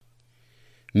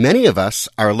Many of us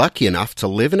are lucky enough to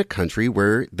live in a country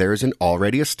where there's an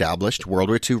already established World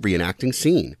War II reenacting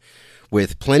scene,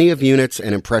 with plenty of units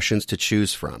and impressions to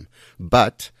choose from.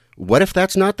 But what if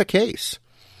that's not the case?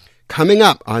 Coming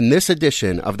up on this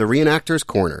edition of the Reenactors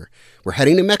Corner, we're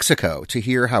heading to Mexico to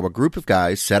hear how a group of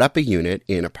guys set up a unit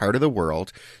in a part of the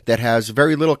world that has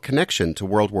very little connection to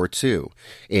World War II,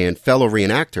 and fellow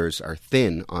reenactors are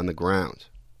thin on the ground.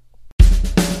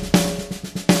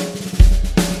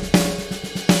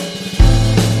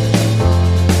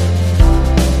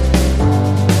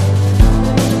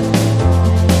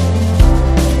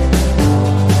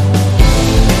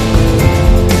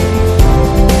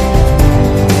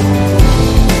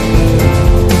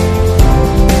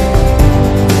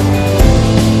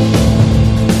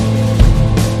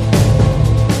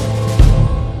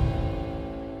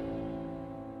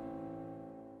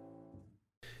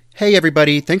 Hey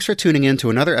everybody, thanks for tuning in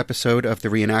to another episode of the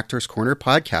Reenactors Corner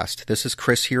podcast. This is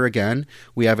Chris here again.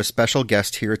 We have a special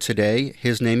guest here today.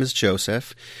 His name is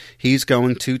Joseph. He's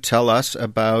going to tell us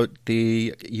about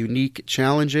the unique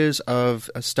challenges of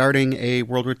starting a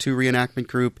World War II reenactment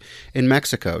group in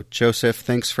Mexico. Joseph,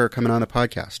 thanks for coming on the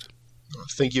podcast.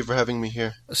 Thank you for having me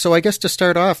here. So I guess to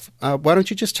start off, why don't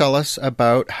you just tell us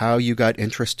about how you got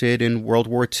interested in World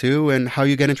War II and how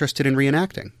you got interested in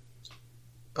reenacting?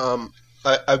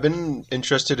 I've been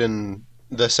interested in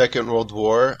the Second World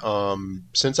War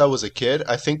since I was a kid.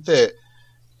 I think that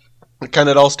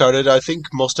it all started, I think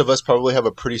most of us probably have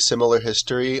a pretty similar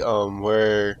history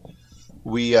where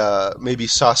we maybe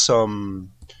saw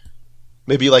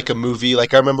maybe like a movie.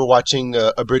 Like I remember watching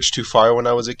A Bridge Too Far when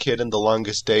I was a kid and The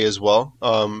Longest Day as well.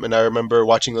 And I remember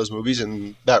watching those movies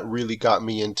and that really got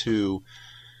me into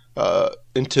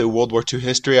World War II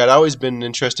history. I'd always been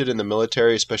interested in the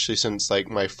military, especially since like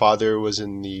my father was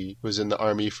in the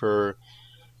army for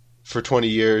 20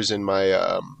 years, and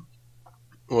my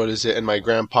and my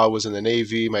grandpa was in the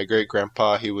Navy. My great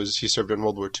grandpa, he served in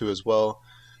World War II as well.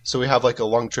 So we have like a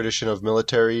long tradition of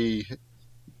military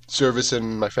service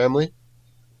in my family.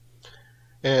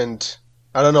 And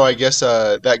I don't know, I guess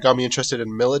that got me interested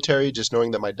in military, just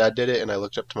knowing that my dad did it, and I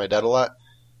looked up to my dad a lot.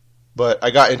 But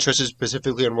I got interested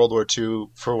specifically in World War II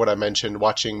for what I mentioned,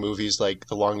 watching movies like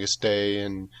The Longest Day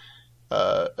and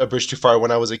A Bridge Too Far when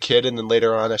I was a kid. And then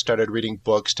later on, I started reading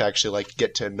books to actually like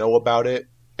get to know about it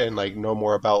and like know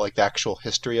more about like the actual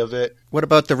history of it. What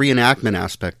about the reenactment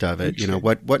aspect of it? You know,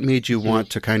 what made you want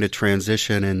to kind of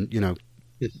transition and, you know,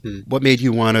 what made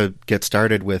you want to get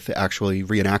started with actually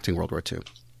reenacting World War II?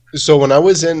 So when I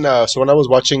was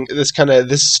watching this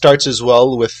starts as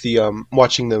well with the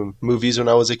watching the movies when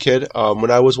I was a kid. When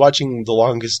I was watching The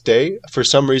Longest Day, for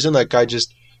some reason that guy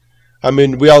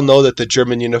we all know that the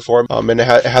German uniform and it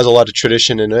has a lot of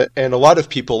tradition in it, and a lot of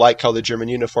people like how the German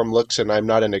uniform looks, and I'm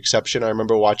not an exception. I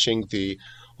remember watching The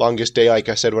Longest Day, like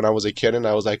I said, when I was a kid, and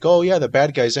I was like, oh yeah, the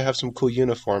bad guys, they have some cool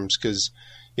uniforms, because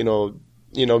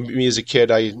me as a kid,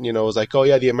 I was like, oh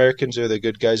yeah, the Americans are the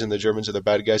good guys and the Germans are the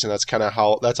bad guys, and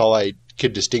that's all I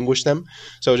could distinguish them.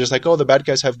 So just like, oh, the bad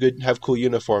guys have cool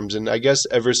uniforms, and I guess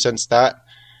ever since that,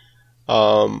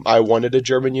 I wanted a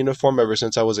German uniform ever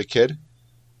since I was a kid.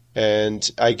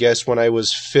 And I guess when I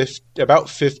was about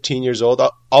 15 years old,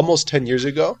 almost 10 years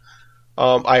ago,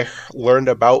 I learned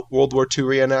about World War II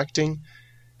reenacting,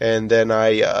 and then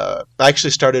I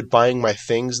actually started buying my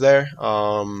things there.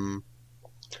 I'm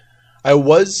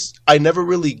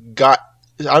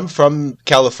from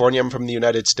California. I'm from the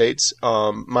United States.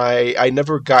 I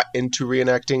never got into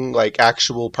reenacting, like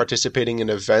actual participating in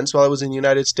events while I was in the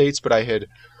United States, but I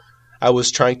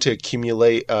was trying to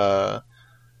accumulate, a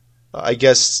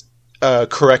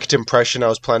correct impression. I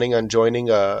was planning on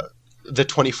joining, the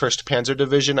 21st Panzer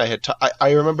Division.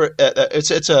 I remember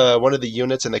it's one of the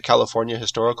units in the California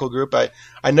historical group. I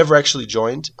never actually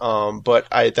joined, but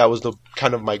that was the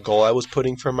kind of my goal I was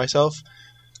putting for myself.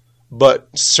 But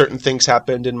certain things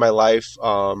happened in my life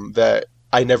that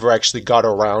I never actually got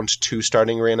around to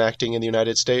starting reenacting in the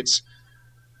United States.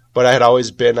 But I had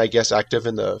always been, I guess, active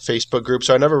in the Facebook group,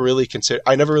 so I never really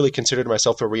considered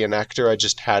myself a reenactor. I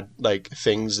just had like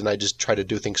things, and I just tried to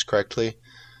do things correctly.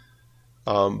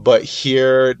 But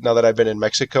here, now that I've been in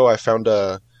Mexico, I found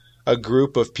a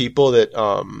group of people that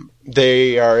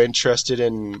they are interested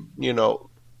in,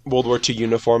 World War II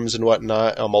uniforms and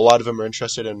whatnot. A lot of them are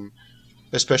interested in,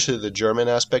 especially the German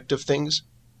aspect of things.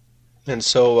 And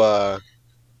so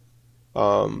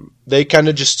they kind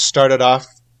of just started off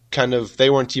they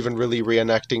weren't even really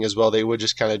reenacting as well. They would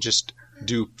just kind of just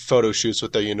do photo shoots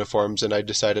with their uniforms. And I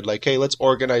decided like, hey, let's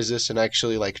organize this and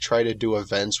actually like try to do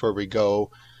events where we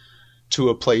go to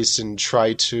a place and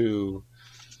try to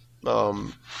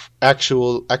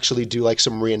actually do like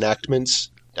some reenactments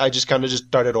I just kind of just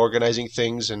started organizing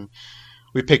things, and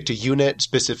we picked a unit,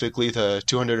 specifically the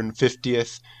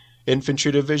 250th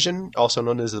Infantry Division, also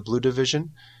known as the Blue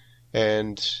Division.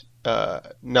 And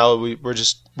now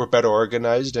we're better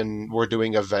organized, and we're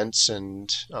doing events. And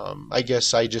I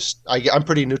guess I'm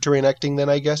pretty new to reenacting then,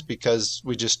 I guess, because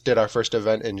we just did our first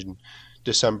event in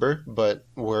December, but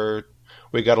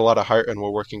we got a lot of heart and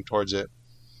we're working towards it.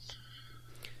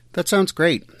 That sounds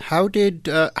great. How did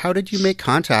you make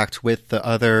contact with the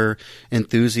other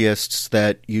enthusiasts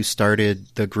that you started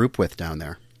the group with down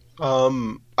there?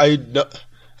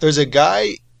 There's a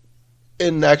guy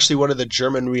in actually one of the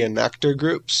German reenactor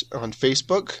groups on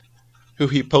Facebook who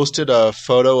he posted a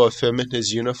photo of him in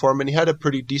his uniform, and he had a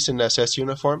pretty decent SS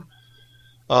uniform.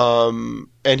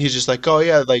 And he's just like, oh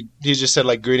yeah, like he just said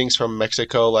like greetings from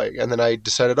Mexico, like, and then I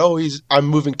decided, I'm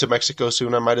moving to Mexico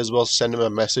soon. I might as well send him a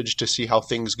message to see how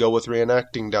things go with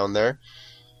reenacting down there.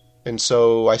 And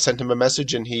so I sent him a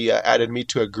message, and he added me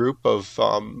to a group of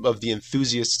the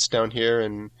enthusiasts down here,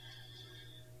 and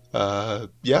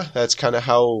that's kind of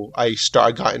how I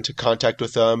got into contact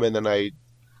with them, and then I,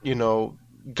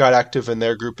 got active in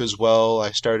their group as well.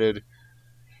 I started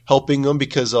helping them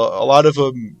because a lot of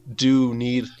them do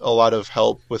need a lot of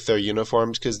help with their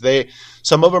uniforms, because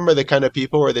some of them are the kind of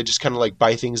people where they just kind of like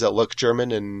buy things that look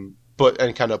German and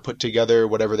kind of put together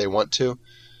whatever they want to.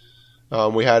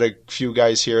 We had a few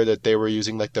guys here that they were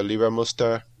using like the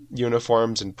Lebermuster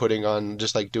uniforms and putting on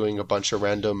just like doing a bunch of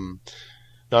random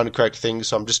non-correct things.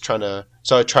 So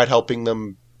I tried helping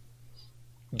them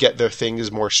get their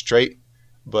things more straight.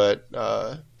 But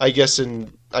the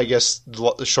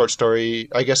short story,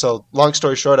 a long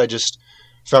story short, I just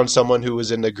found someone who was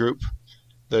in the group,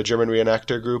 the German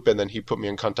reenactor group, and then he put me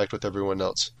in contact with everyone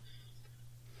else.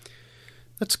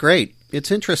 That's great.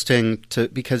 It's interesting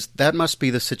because that must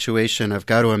be the situation, I've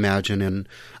got to imagine, in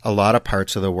a lot of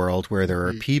parts of the world where there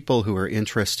are people who are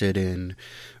interested in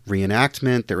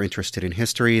reenactment, they're interested in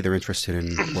history, they're interested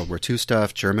in World War II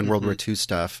stuff, German World War II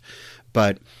stuff,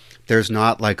 but there's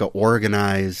not like an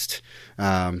organized,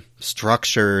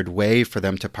 structured way for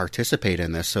them to participate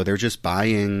in this. So they're just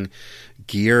buying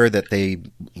gear that they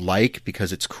like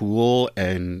because it's cool,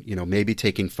 and, maybe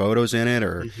taking photos in it,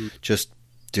 or just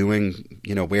doing,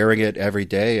 wearing it every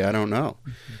day. I don't know.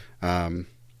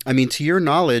 To your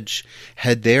knowledge,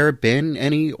 had there been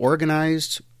any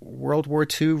organized World War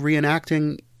II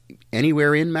reenacting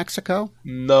anywhere in Mexico?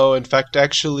 No, in fact,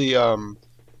 actually,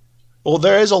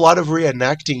 there is a lot of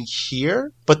reenacting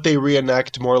here, but they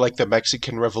reenact more like the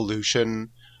Mexican Revolution,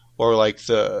 or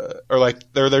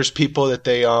there's people that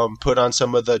they put on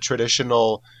some of the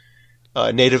traditional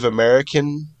Native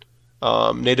American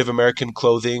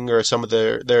clothing, or some of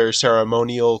their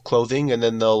ceremonial clothing, and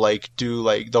then they'll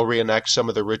reenact some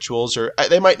of the rituals, or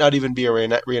they might not even be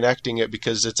reenacting it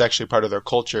because it's actually part of their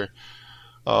culture.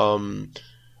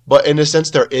 But in a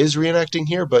sense, there is reenacting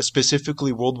here, but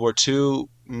specifically World War II,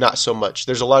 not so much.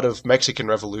 There's a lot of Mexican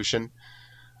Revolution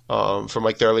from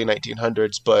like the early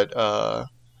 1900s, but I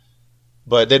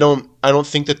don't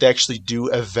think that they actually do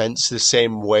events the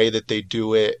same way that they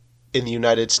do it in the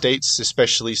United States,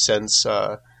 especially since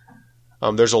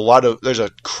there's a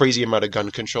crazy amount of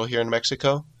gun control here in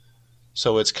Mexico,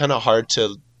 so it's kind of hard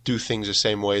to do things the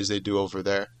same way as they do over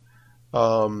there.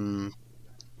 But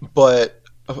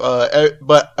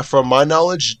from my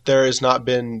knowledge, there has not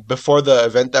been, before the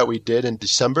event that we did in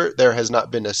December, there has not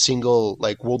been a single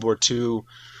like World War II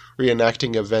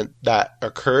reenacting event that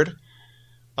occurred.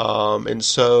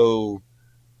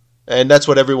 And that's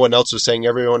what everyone else was saying.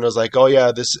 Everyone was like, oh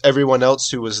yeah, everyone else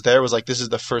who was there was like, this is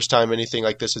the first time anything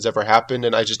like this has ever happened.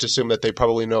 And I just assume that they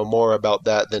probably know more about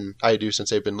that than I do, since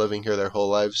they've been living here their whole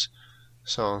lives.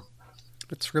 So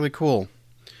that's really cool.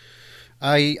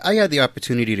 I had the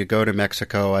opportunity to go to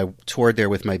Mexico. I toured there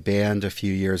with my band a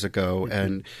few years ago,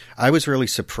 and I was really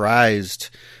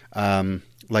surprised,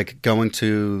 going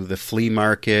to the flea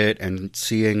market and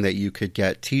seeing that you could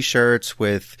get T-shirts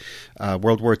with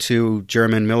World War II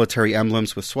German military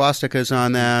emblems with swastikas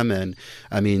on them, and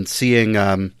seeing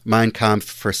Mein Kampf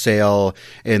for sale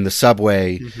in the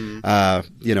subway.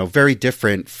 Very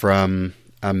different from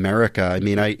America.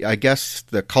 I guess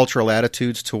the cultural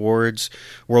attitudes towards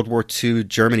World War II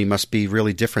Germany must be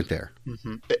really different there.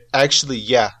 Actually,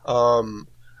 yeah.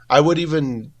 I would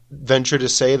even venture to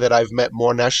say that I've met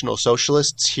more National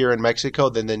Socialists here in Mexico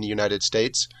than in the United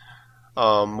States.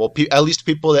 At least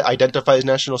people that identify as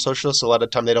National Socialists, a lot of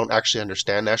the time they don't actually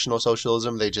understand National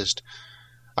Socialism. They just,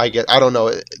 I don't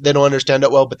know, they don't understand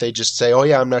it well, but they just say, oh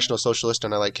yeah, I'm National Socialist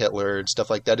and I like Hitler and stuff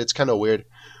like that. It's kind of weird.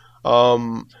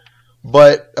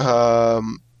 But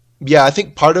Yeah, I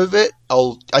think part of it,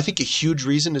 I think a huge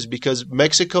reason is because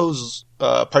Mexico's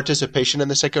participation in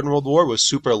the Second World War was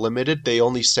super limited. They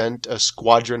only sent a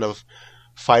squadron of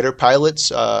fighter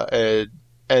pilots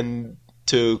and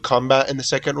to combat in the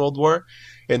Second World War,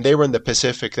 and they were in the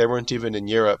Pacific. They weren't even in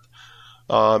Europe.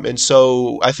 And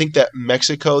so I think that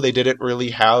Mexico, they didn't really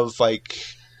have like,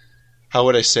 how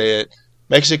would I say it?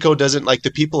 Mexico doesn't like the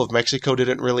people of Mexico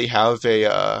didn't really have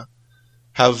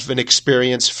an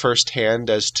experience firsthand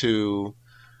as to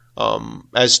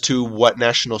what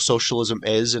National Socialism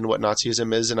is and what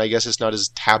Nazism is, and I guess it's not as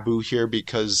taboo here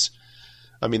because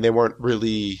I mean they didn't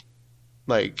really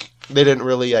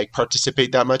like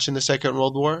participate that much in the Second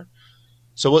World War,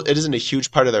 so it isn't a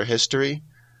huge part of their history.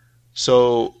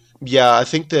 So yeah, I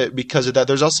think that because of that,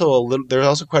 there's also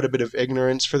quite a bit of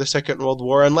ignorance for the Second World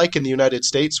War, unlike in the United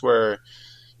States where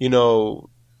you know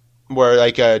where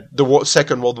like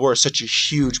Second World War is such a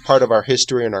huge part of our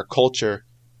history and our culture,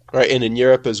 right? And in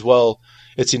Europe as well,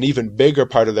 it's an even bigger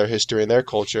part of their history and their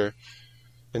culture.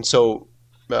 And so,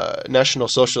 National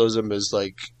Socialism is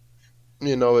like,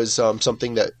 is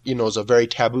something that is a very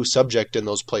taboo subject in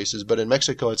those places. But in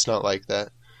Mexico, it's not like that.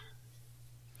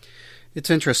 It's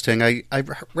interesting. I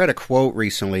read a quote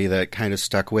recently that kind of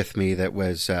stuck with me that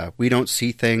was, we don't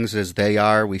see things as they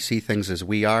are, we see things as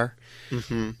we are.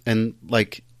 Mm-hmm. And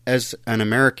like, as an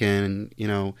American,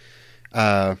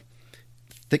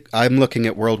 I'm looking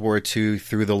at World War II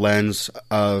through the lens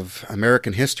of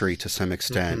American history to some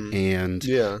extent, and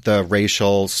the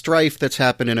racial strife that's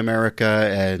happened in America,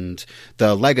 and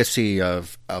the legacy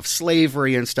of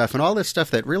slavery and stuff, and all this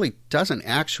stuff that really doesn't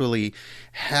actually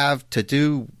have to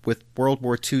do with World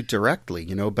War II directly,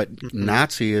 but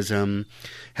Nazism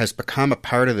has become a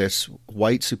part of this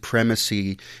white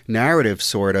supremacy narrative,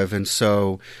 sort of, and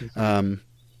so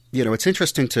it's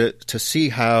interesting to see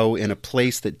how in a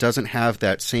place that doesn't have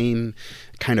that same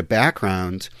kind of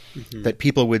background that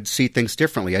people would see things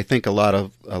differently. I think a lot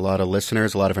of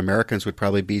listeners, a lot of Americans would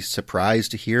probably be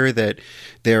surprised to hear that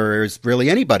there is really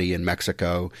anybody in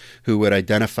Mexico who would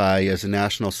identify as a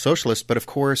National Socialist. But of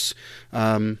course,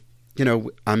 I'm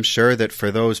sure that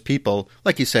for those people,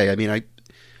 like you say, I mean,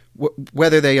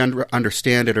 whether they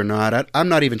understand it or not, I'm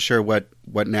not even sure what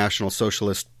National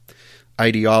Socialist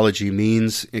ideology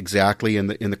means exactly in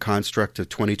the construct of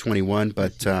 2021,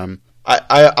 but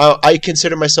I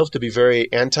consider myself to be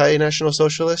very anti-National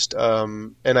Socialist,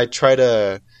 and I try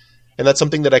to, and that's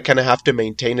something that I kind of have to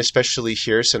maintain, especially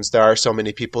here, since there are so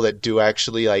many people that do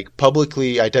actually like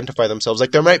publicly identify themselves.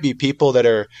 Like there might be people that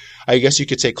are, I guess you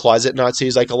could say, closet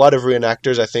Nazis. Like a lot of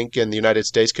reenactors, I think, in the United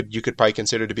States you could probably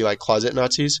consider to be like closet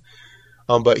Nazis.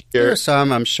 But here, there are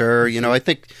some, I'm sure. I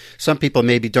think some people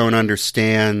maybe don't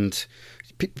understand.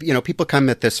 People come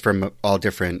at this from all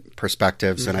different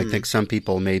perspectives, and I think some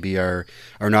people maybe are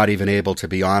not even able to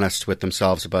be honest with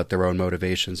themselves about their own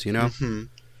motivations.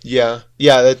 Yeah,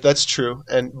 that's true.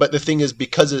 But the thing is,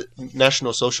 because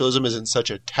National Socialism isn't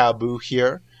such a taboo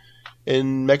here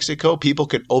in Mexico, people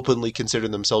can openly consider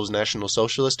themselves National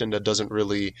Socialist, and it doesn't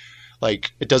really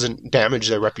it doesn't damage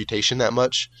their reputation that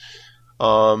much.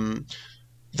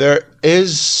 There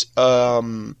is.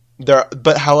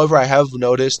 But however, I have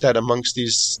noticed that amongst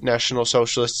these National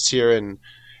Socialists here in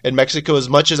Mexico, as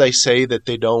much as I say that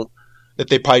they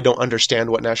probably don't understand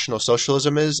what National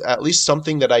Socialism is, at least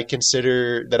something that I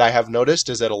consider that I have noticed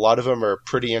is that a lot of them are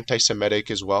pretty anti-Semitic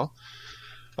as well,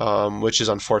 which is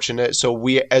unfortunate. So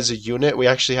we, as a unit, we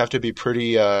actually have to be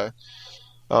pretty.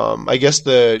 I guess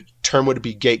the term would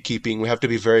be gatekeeping. We have to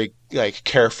be very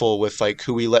careful with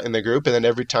who we let in the group, and then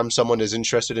every time someone is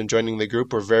interested in joining the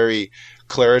group, we're very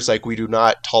clear. It's we do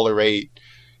not tolerate,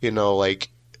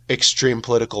 extreme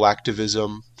political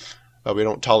activism. We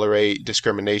don't tolerate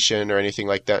discrimination or anything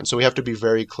like that. And so we have to be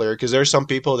very clear because there are some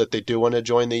people that they do want to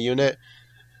join the unit.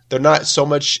 They're not so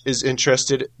much as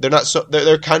interested.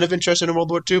 They're kind of interested in World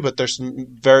War II, but they're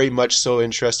very much so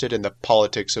interested in the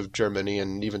politics of Germany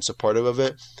and even supportive of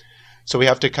it. So we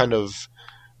have to kind of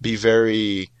be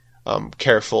very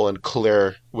careful and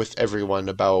clear with everyone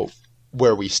about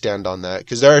where we stand on that.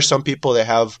 Because there are some people that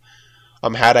have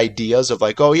had ideas of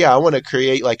I want to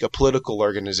create a political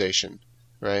organization,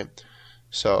 right?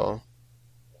 So.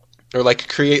 Or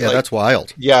create that's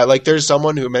wild. Yeah, there's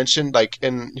someone who mentioned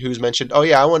who's mentioned,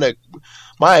 my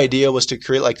idea was to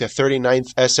create the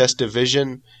 39th SS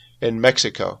division in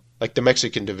Mexico, the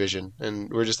Mexican division. And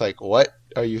we're just what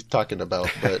are you talking about?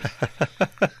 But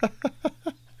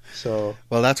so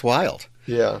well, that's wild.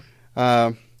 Yeah.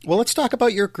 Well, let's talk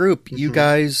about your group. You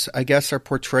guys, I guess, are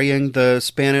portraying the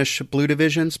Spanish Blue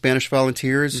Division, Spanish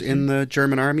volunteers in the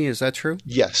German army. Is that true?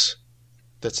 Yes.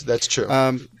 That's true.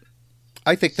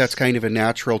 I think that's kind of a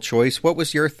natural choice. What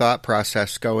was your thought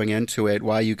process going into it?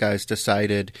 Why you guys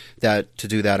decided that to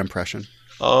do that impression?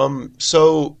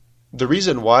 So the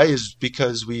reason why is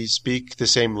because we speak the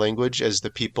same language as the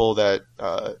people that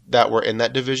were in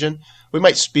that division. We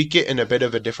might speak it in a bit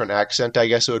of a different accent. I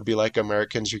guess it would be like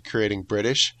Americans recreating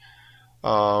British.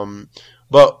 Um,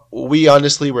 but we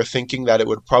honestly were thinking that it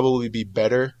would probably be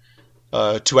better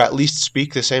to at least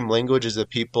speak the same language as the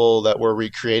people that we're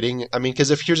recreating. I mean,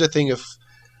 because if here's the thing, if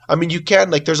I mean, you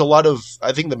can like, there's a lot of,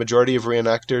 I think the majority of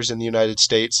reenactors in the United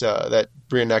States that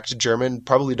reenact German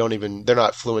probably don't even, they're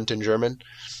not fluent in German.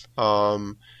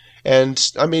 Um,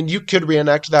 and I mean, you could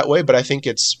reenact that way, but I think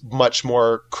it's much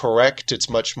more correct. It's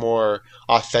much more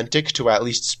authentic to at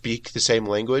least speak the same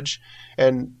language.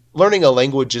 And learning a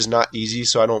language is not easy,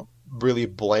 so I don't really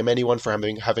blame anyone for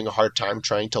having a hard time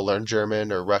trying to learn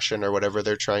German or Russian or whatever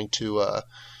they're trying to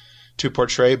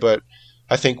portray. But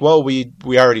I think, well, we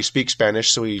already speak Spanish,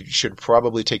 so we should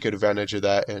probably take advantage of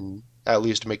that and at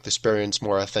least make the experience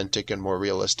more authentic and more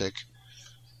realistic.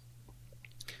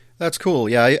 That's cool.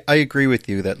 Yeah, I agree with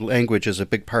you that language is a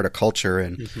big part of culture,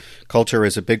 and culture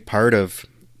is a big part of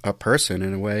a person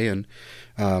in a way. And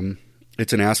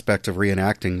it's an aspect of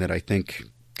reenacting that I think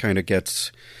kind of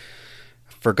gets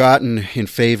forgotten in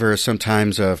favor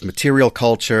sometimes of material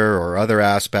culture or other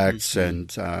aspects.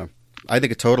 And I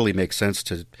think it totally makes sense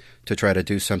to try to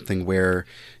do something where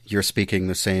you're speaking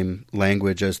the same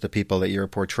language as the people that you're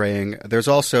portraying. There's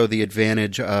also the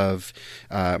advantage of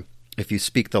if you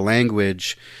speak the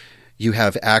language, you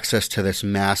have access to this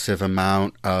massive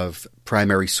amount of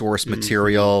primary source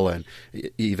material and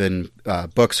even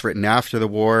books written after the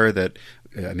war that,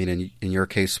 I mean, in your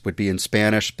case would be in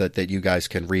Spanish, but that you guys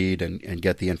can read and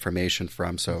get the information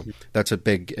from. So that's a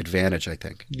big advantage, I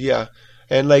think. Yeah.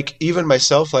 And like even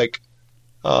myself, like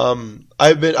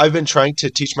I've been trying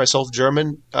to teach myself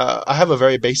German. I have a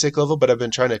very basic level, but I've been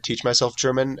trying to teach myself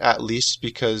German at least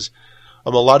because a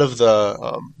lot of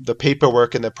the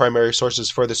paperwork and the primary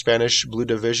sources for the Spanish Blue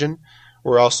Division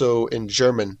were also in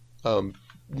German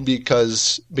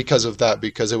because of that,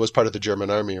 because it was part of the German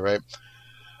army, right?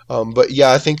 But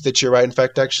yeah, I think that you're right. In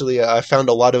fact, actually, I found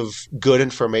a lot of good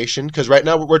information because right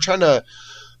now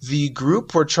the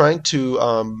group we're trying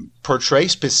to portray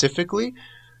specifically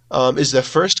is the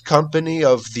first company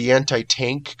of the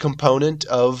anti-tank component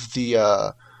of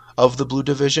the Blue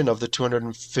Division, of the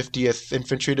 250th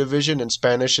Infantry Division. In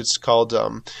Spanish, it's called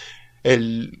El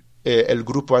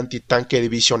Grupo Antitanque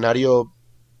Divisionario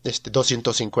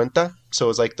 250. So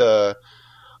it's like the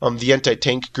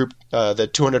anti-tank group, the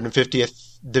 250th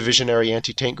Divisionary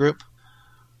Anti-Tank Group.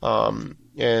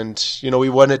 And, we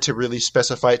wanted to really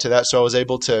specify it to that, so I was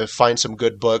able to find some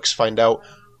good books, find out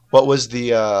what was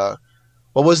the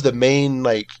main,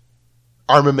 like,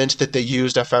 armament that they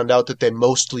used. I found out that they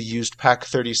mostly used Pak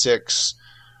 36.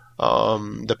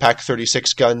 The Pak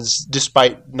 36 guns,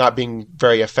 despite not being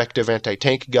very effective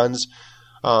anti-tank guns,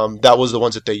 that was the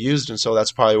ones that they used, and so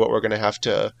that's probably what we're going to have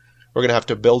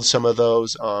to build some of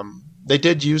those. They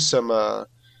did use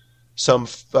some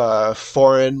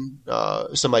foreign,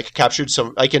 some like captured,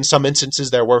 some like in some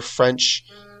instances there were French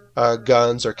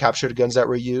guns or captured guns that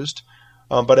were used.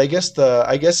 But I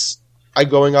guess I'm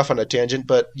going off on a tangent,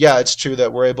 but yeah, it's true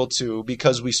that we're able to,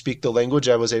 because we speak the language,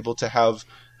 I was able to have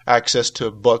access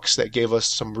to books that gave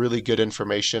us some really good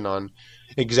information on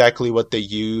exactly what they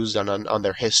used and on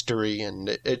their history, and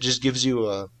it just gives you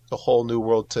a whole new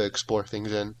world to explore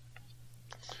things in.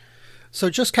 So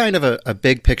just kind of a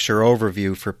big picture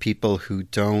overview for people who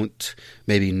don't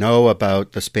maybe know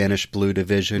about the Spanish Blue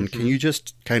Division. Can you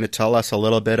just kind of tell us a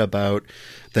little bit about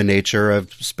the nature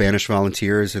of Spanish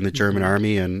volunteers in the German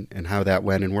army and how that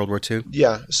went in World War II?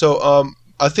 Yeah. So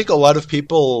I think a lot of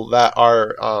people that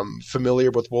are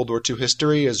familiar with World War II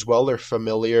history as well are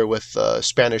familiar with the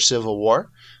Spanish Civil War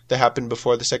that happened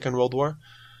before the Second World War.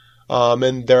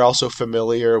 And they're also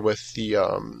familiar with the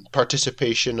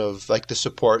participation of like the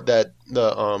support that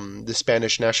the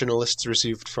Spanish nationalists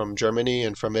received from Germany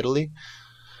and from Italy.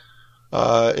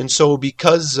 And so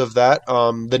because of that,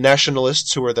 the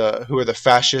nationalists who were the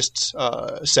fascists,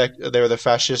 they were the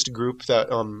fascist group that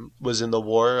was in the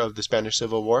war of the Spanish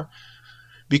Civil War.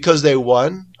 Because they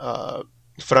won,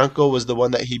 Franco was the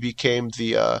one that he became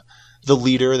the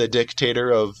leader, the dictator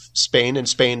of Spain, and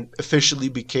Spain officially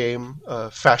became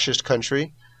a fascist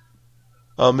country.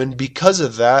 And because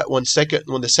of that, when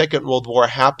the Second World War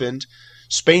happened,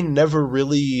 Spain never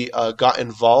really got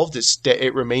involved.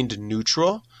 It remained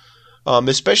neutral,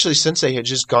 especially since they had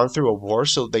just gone through a war,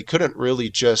 so they couldn't really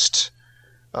just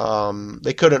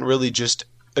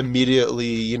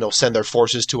immediately send their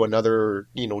forces to another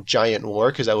giant war,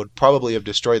 because that would probably have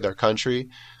destroyed their country.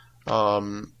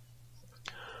 Um,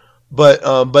 but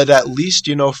at least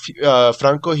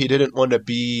Franco, he didn't want to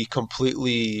be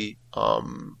completely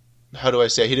how do I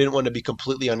say, he didn't want to be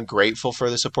completely ungrateful for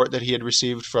the support that he had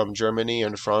received from Germany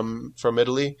and from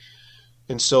Italy.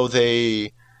 And so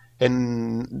they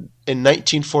in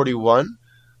 1941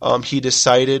 he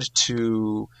decided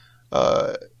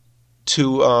uh,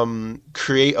 to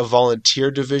create a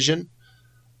volunteer division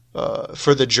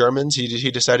for the Germans.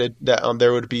 He decided that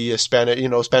there would be a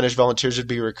Spanish volunteers would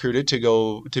be recruited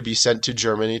to be sent to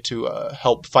Germany to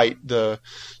help fight the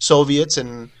Soviets.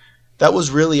 And that was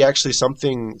really actually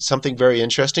something very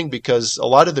interesting, because a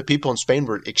lot of the people in Spain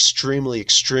were extremely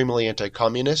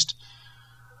anti-communist.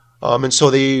 And so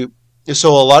a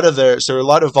lot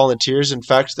of volunteers. In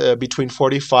fact, between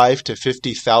 45 to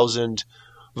 50,000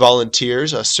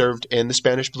 volunteers served in the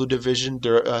Spanish Blue Division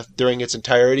during its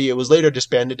entirety. It was later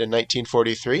disbanded in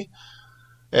 1943,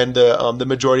 and the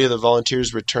majority of the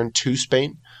volunteers returned to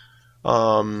Spain,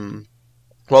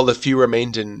 while the few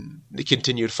remained and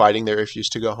continued fighting. They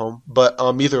refused to go home. But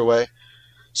either way,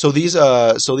 so these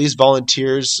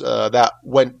volunteers that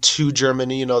went to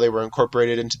Germany, they were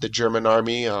incorporated into the German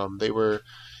army. They were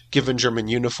given German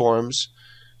uniforms,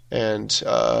 and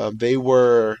they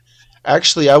were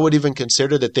actually, I would even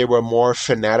consider that they were more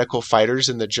fanatical fighters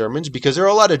than the Germans, because there are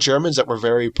a lot of Germans that were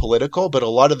very political, but a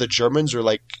lot of the German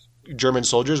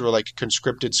soldiers were like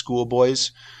conscripted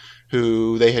schoolboys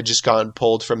who they had just gotten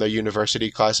pulled from their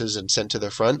university classes and sent to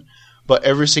the front. But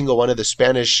every single one of the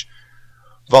Spanish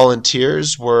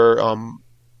volunteers they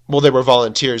were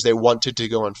volunteers. They wanted to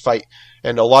go and fight,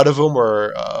 and a lot of them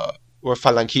were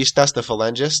falangistas, the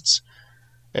phalangists,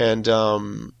 and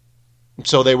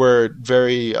so they were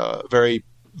very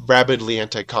rabidly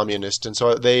anti-communist, and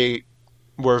so they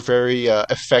were very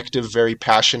effective, very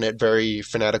passionate, very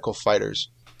fanatical fighters.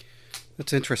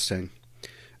 That's interesting.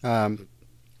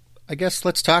 I guess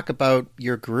let's talk about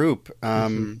your group.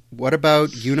 What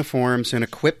about uniforms and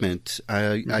equipment?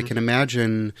 I can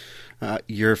imagine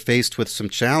you're faced with some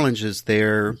challenges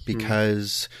there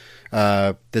because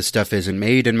this stuff isn't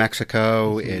made in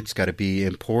Mexico. It's got to be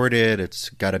imported. It's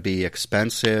got to be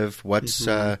expensive.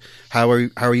 How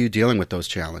are you dealing with those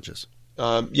challenges?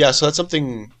 So that's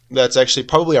something that's actually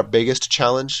probably our biggest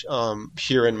challenge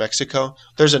here in Mexico.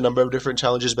 There's a number of different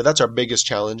challenges, but that's our biggest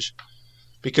challenge.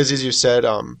 Because, as you said,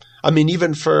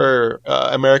 even for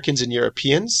Americans and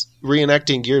Europeans,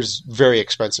 reenacting gear is very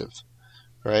expensive,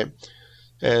 right?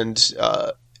 And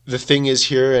the thing is,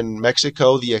 here in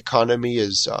Mexico, the economy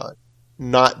is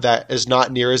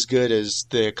not near as good as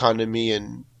the economy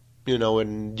in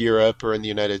Europe or in the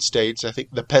United States. I think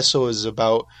the peso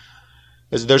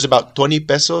there's about 20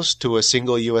 pesos to a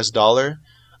single U.S. dollar,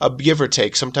 give or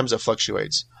take. Sometimes it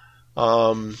fluctuates,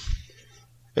 and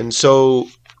so.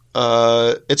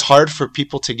 It's hard for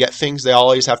people to get things. They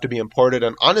always have to be imported.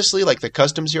 And honestly, like the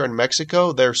customs here in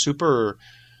Mexico, they're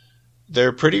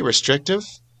pretty restrictive.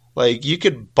 Like you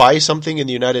could buy something in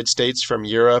the United States from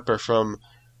Europe or from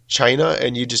China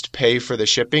and you just pay for the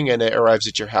shipping and it arrives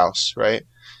at your house, right?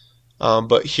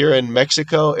 But here in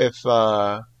Mexico, if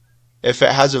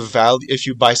it has a value, if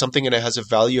you buy something and it has a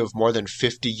value of more than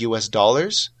 50 US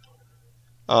dollars,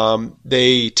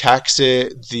 they tax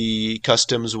it. The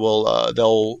customs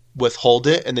they'll withhold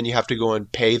it, and then you have to go and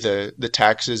pay the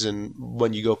taxes. And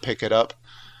when you go pick it up,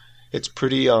 it's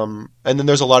pretty. And then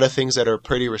there's a lot of things that are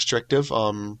pretty restrictive,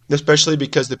 especially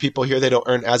because the people here, they don't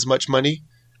earn as much money.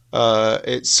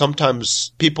 It's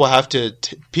sometimes people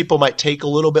might take a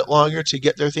little bit longer to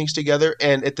get their things together,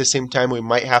 and at the same time, we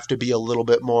might have to be a little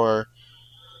bit more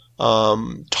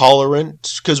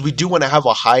tolerant, because we do want to have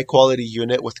a high quality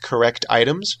unit with correct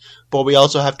items, but we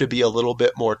also have to be a little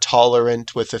bit more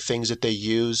tolerant with the things that they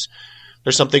use.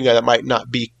 There's something that might not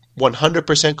be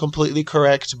 100% completely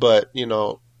correct, but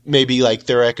maybe like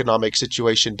their economic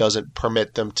situation doesn't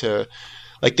permit them to,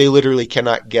 like they literally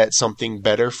cannot get something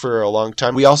better for a long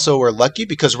time. We also were lucky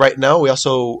because right now we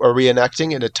also are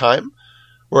reenacting at a time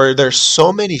where there's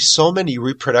so many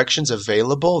reproductions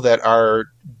available that are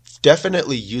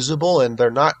definitely usable, and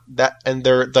they're not that, and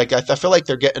they're like, I feel like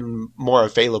they're getting more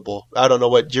available. I don't know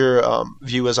what your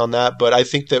view is on that, but I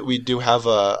think that we do have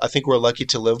I think we're lucky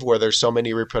to live where there's so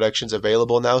many reproductions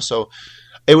available now. So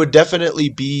it would definitely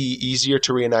be easier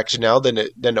to reenact now than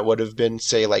it would have been,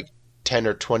 say, like 10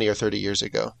 or 20 or 30 years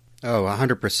ago. Oh,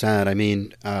 100%. I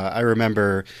mean, I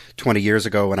remember 20 years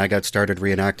ago when I got started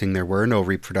reenacting, there were no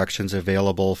reproductions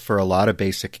available for a lot of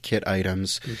basic kit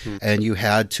items, Hmm. and you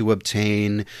had to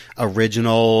obtain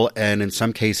original and, in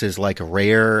some cases, like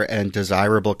rare and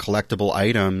desirable collectible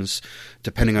items,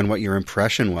 depending on what your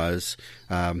impression was.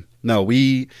 No,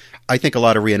 I think a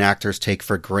lot of reenactors take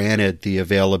for granted the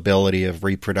availability of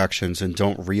reproductions and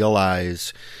don't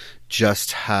realize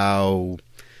just how.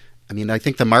 I mean, I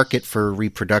think the market for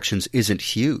reproductions isn't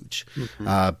huge,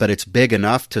 but it's big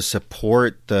enough to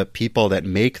support the people that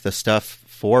make the stuff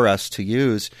for us to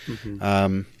use.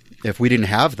 If we didn't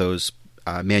have those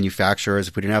manufacturers,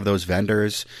 if we didn't have those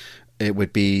vendors, it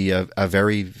would be a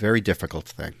very, very difficult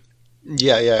thing.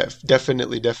 Yeah, yeah,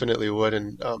 definitely would,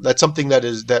 and that's something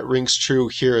that rings true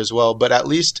here as well. But at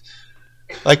least,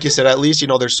 like you said, at least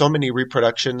there's so many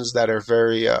reproductions that are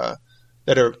very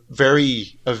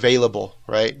available,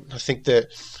 right? I think that,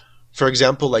 for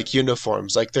example, like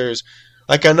uniforms, like there's,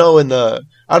 like I don't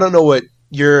know what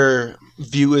your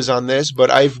view is on this,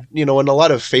 but in a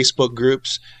lot of Facebook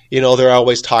groups, they're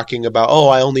always talking about, oh,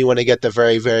 I only want to get the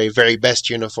very, very, very best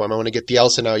uniform. I want to get the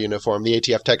Elsinore uniform, the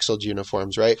ATF Texels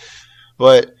uniforms, right?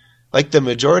 But like the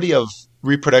majority of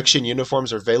reproduction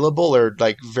uniforms are available or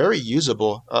like very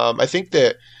usable. I think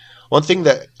that one thing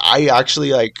that I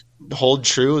actually like hold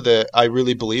true that I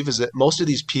really believe is that most of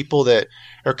these people that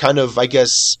are kind of, I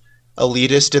guess,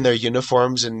 elitist in their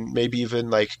uniforms and maybe even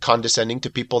like condescending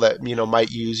to people that might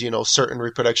use certain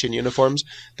reproduction uniforms,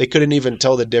 they couldn't even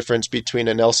tell the difference between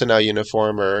an Elsinore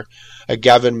uniform or a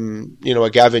Gavin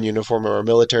uniform or a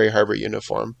military harbor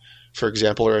uniform, for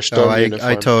example, or a storm uniform.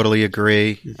 I totally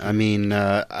agree. I mean,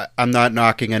 I'm not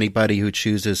knocking anybody who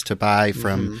chooses to buy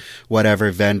from whatever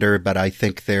vendor, but I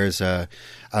think there's a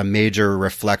major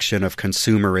reflection of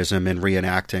consumerism in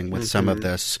reenacting with some of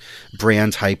this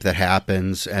brand hype that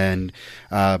happens. And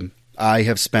I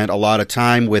have spent a lot of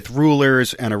time with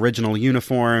rulers and original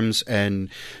uniforms and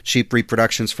cheap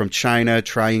reproductions from China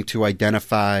trying to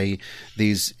identify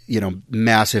these,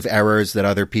 massive errors that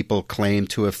other people claim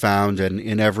to have found. And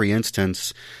in every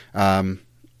instance, I've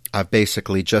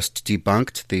basically just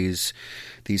debunked these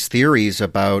theories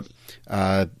about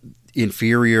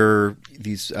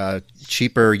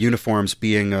cheaper uniforms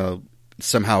being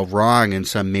somehow wrong in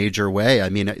some major way. I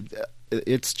mean,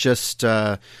 it's just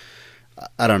I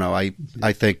don't know. I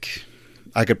think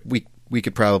we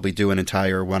could probably do an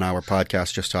entire 1-hour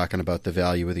podcast just talking about the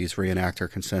value of these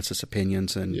reenactor consensus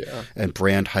opinions and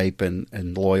brand hype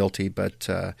and loyalty. But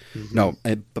no.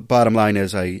 But bottom line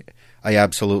is, I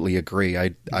absolutely agree.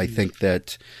 I think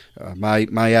that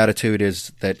my attitude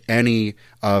is that any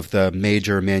of the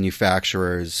major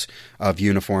manufacturers of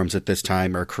uniforms at this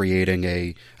time are creating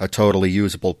a totally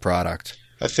usable product.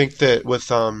 I think that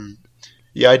with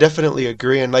yeah, I definitely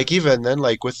agree. And like even then,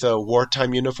 like with the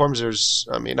wartime uniforms,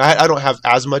 I don't have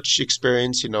as much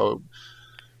experience,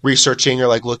 researching or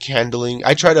like handling.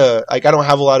 I try to I don't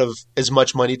have as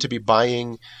much money to be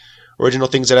buying original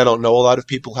things that I don't know. A lot of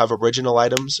people have original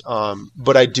items,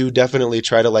 but I do definitely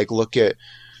try to look at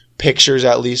pictures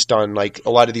at least on a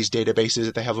lot of these databases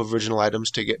that they have original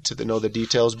items to get to know the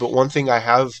details. But one thing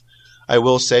I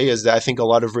will say is that I think a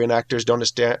lot of reenactors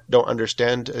don't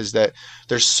understand is that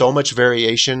there's so much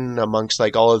variation amongst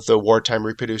all of the wartime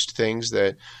reproduced things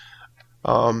that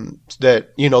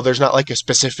there's not a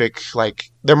specific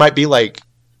there might be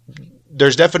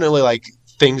there's definitely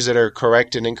things that are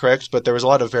correct and incorrect, but there was a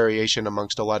lot of variation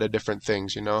amongst a lot of different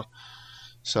things,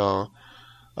 So,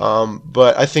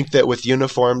 but I think that with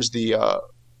uniforms,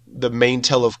 the main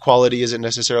tell of quality isn't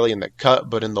necessarily in the cut,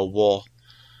 but in the wool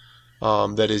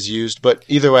that is used. But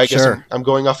either way, I guess Sure. I'm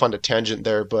going off on a tangent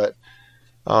there. But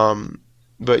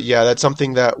yeah, that's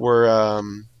something that we're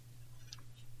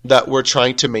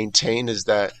trying to maintain is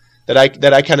that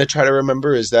I kind of try to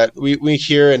remember is that we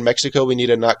here in Mexico, we need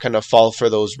to not kind of fall for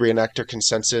those reenactor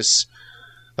consensus,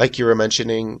 like you were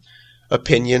mentioning,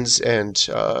 opinions and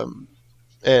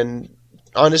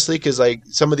honestly, because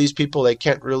some of these people, they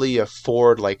can't really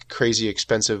afford crazy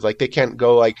expensive, they can't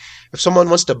go if someone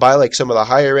wants to buy some of the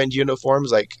higher end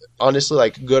uniforms, honestly,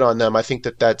 good on them. I think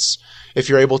that's if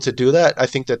you're able to do that, I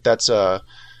think that's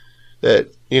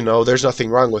there's nothing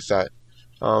wrong with that.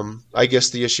 I guess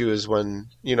the issue is when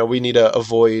we need to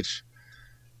avoid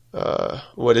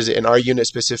what is it in our unit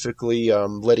specifically,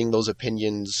 letting those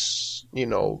opinions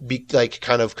be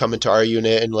kind of come into our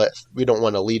unit, and we don't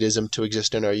want elitism to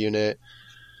exist in our unit.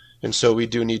 And so we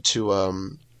do need to,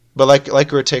 but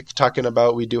like we were talking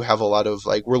about, we do have a lot of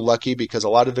we're lucky because a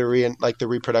lot of the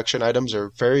reproduction items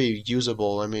are very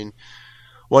usable. I mean,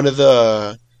 one of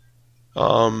the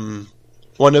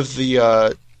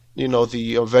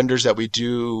the vendors that we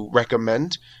do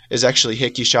recommend is actually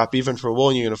Hickey Shop, even for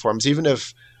woolen uniforms. Even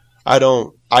if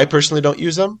I personally don't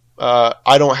use them.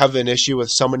 I don't have an issue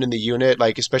with someone in the unit,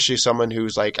 like especially someone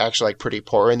who's like actually like pretty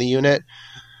poor in the unit,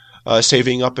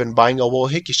 saving up and buying a wool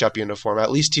Hickey Shop uniform. At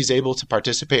least he's able to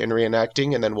participate in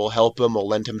reenacting, and then we'll help him, we'll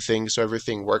lend him things so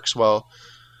everything works well.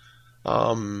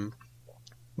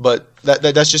 But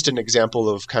that's just an example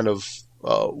of kind of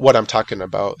what I'm talking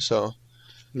about. So.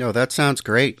 No, that sounds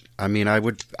great. I mean,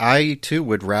 I too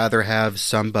would rather have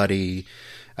somebody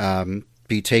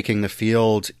be taking the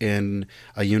field in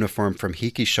a uniform from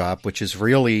Hickey Shop, which is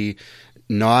really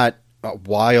not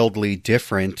wildly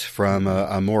different from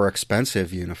a more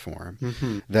expensive uniform,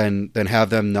 than have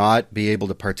them not be able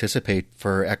to participate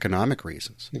for economic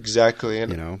reasons. Exactly,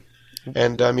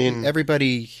 and I mean,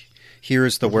 everybody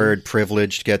hears the word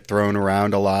privileged get thrown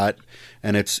around a lot.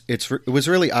 And it was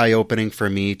really eye-opening for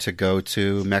me to go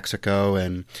to Mexico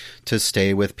and to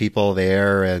stay with people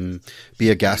there and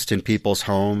be a guest in people's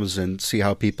homes and see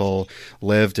how people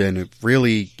lived. And it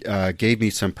really gave me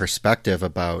some perspective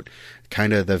about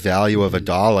kind of the value of a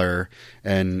dollar.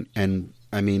 And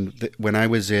I mean, when I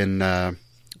was in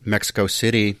Mexico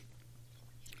City,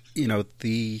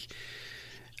 there's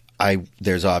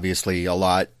obviously a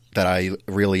lot that I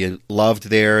really loved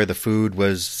there. The food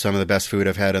was some of the best food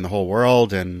I've had in the whole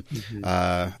world, and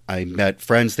I met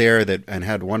friends there and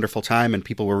had a wonderful time, and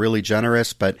people were really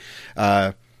generous. But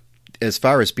as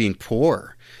far as being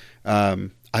poor,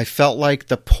 I felt like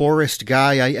the poorest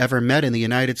guy I ever met in the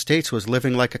United States was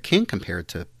living like a king compared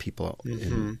to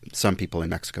some people in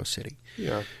Mexico City.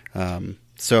 Yeah.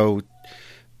 So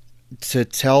to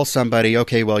tell somebody,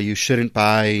 okay, well, you shouldn't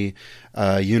buy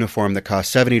a uniform that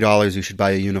costs $70, you should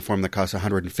buy a uniform that costs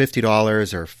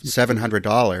 $150 or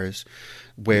 $700,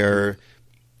 where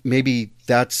maybe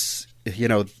that's,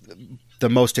 the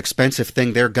most expensive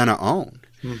thing they're going to own,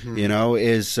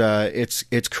 is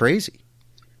it's crazy.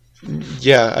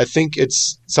 Yeah, I think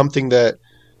it's something that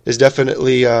is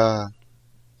definitely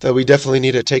that we definitely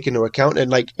need to take into account. And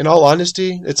like, in all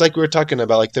honesty, it's like we were talking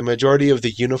about, like the majority of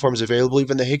the uniforms available,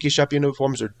 even the Hickey Shop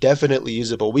uniforms, are definitely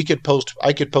usable. I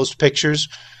could post pictures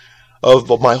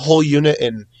of my whole unit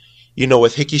and,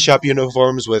 with Hickey Shop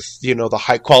uniforms, with, the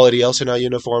high quality Elsinore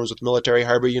uniforms, with Military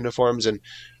Harbor uniforms, and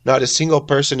not a single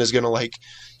person is going to like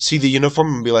see the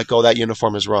uniform and be like, oh, that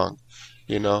uniform is wrong.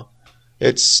 Yeah,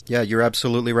 you're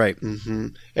absolutely right.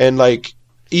 And like,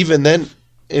 even then,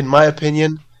 in my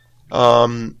opinion,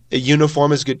 a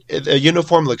uniform is good. A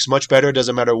uniform looks much better. It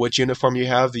doesn't matter which uniform you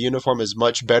have. The uniform is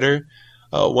much better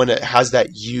when it has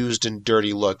that used and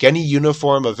dirty look. Any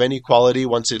uniform of any quality,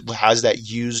 once it has that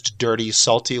used, dirty,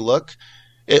 salty look,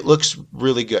 it looks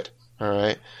really good. All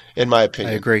right, in my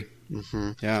opinion. I agree.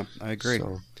 Yeah, I agree.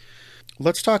 So.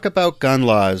 Let's talk about gun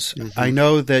laws. I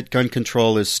know that gun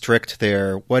control is strict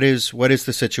there. What is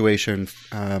the situation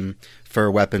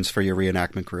for weapons for your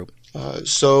reenactment group?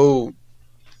 So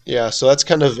that's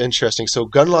kind of interesting. So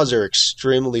gun laws are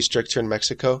extremely strict here in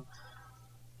Mexico.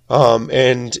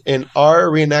 And in our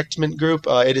reenactment group,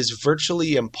 it is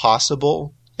virtually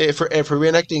impossible. For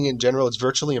reenacting in general, it's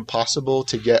virtually impossible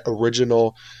to get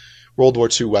original World War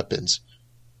II weapons.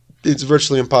 It's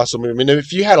virtually impossible. I mean,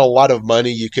 if you had a lot of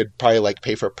money, you could probably like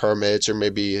pay for permits or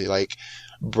maybe like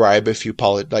bribe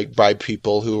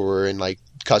people who were in like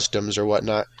customs or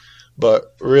whatnot.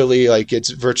 But really, like,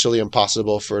 it's virtually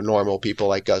impossible for normal people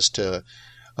like us to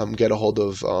get a hold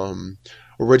of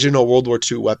original World War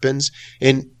II weapons.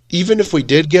 And even if we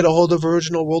did get a hold of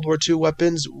original World War II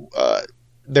weapons,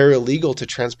 they're illegal to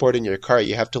transport in your car.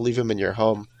 You have to leave them in your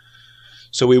home.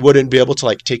 So we wouldn't be able to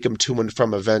like take them to and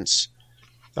from events.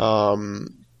 And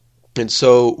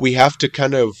so we have to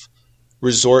kind of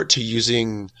resort to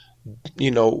using,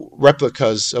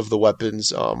 replicas of the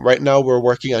weapons. Right now we're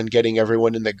working on getting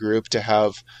everyone in the group to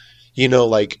have,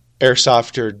 like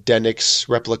airsoft or Denix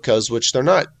replicas, which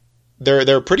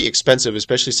they're pretty expensive,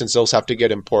 especially since those have to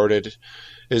get imported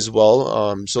as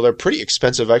well. So they're pretty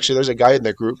expensive. Actually, there's a guy in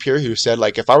the group here who said,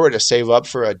 like, if I were to save up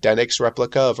for a Denix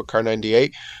replica of a Car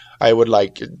 98, it would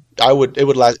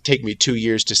take me 2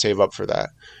 years to save up for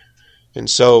that. And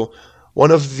so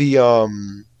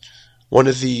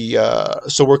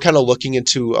so we're kind of looking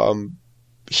into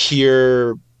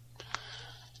here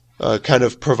kind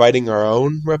of providing our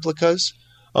own replicas.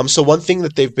 So one thing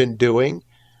that they've been doing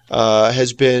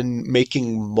has been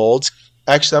making molds.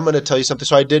 Actually, I'm going to tell you something.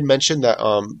 So I did mention that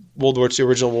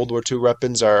original World War II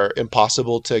weapons are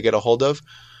impossible to get a hold of.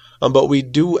 But we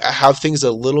do have things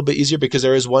a little bit easier because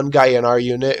there is one guy in our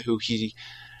unit who he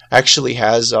actually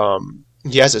has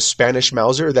a Spanish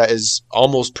Mauser that is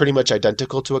almost pretty much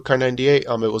identical to a Car 98.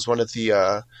 It was one of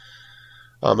the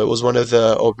It was one of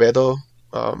the Obedo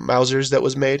Mausers that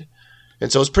was made.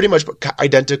 And so it's pretty much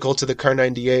identical to the Kar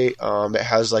 98. It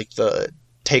has like the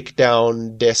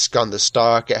takedown disc on the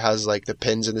stock. It has like the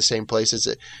pins in the same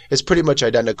places. It's pretty much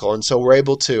identical. And so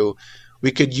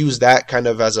we could use that kind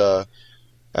of as a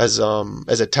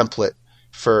template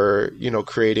for,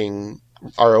 creating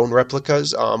our own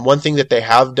replicas. One thing that they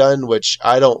have done, which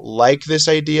I don't like this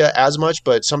idea as much,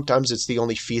 but sometimes it's the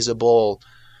only feasible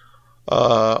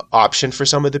option for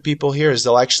some of the people here, is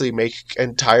they'll actually make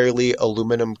entirely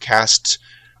aluminum cast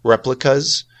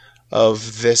replicas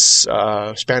of this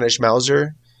Spanish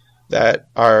Mauser that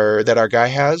our guy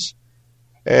has,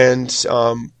 and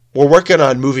we're working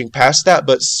on moving past that.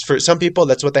 But for some people,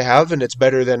 that's what they have, and it's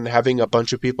better than having a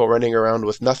bunch of people running around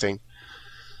with nothing.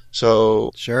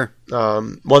 So sure.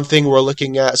 One thing we're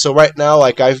looking at. So right now,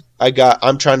 like the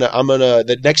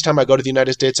next time I go to the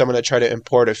United States, I'm gonna try to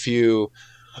import a few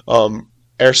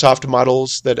airsoft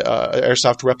models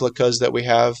airsoft replicas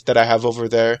that I have over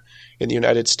there in the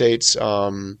United States.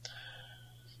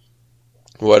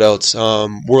 What else?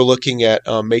 We're looking at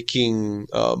making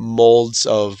molds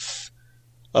of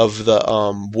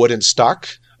the wooden stock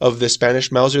of the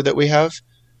Spanish Mauser that we have,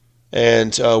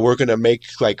 and we're gonna make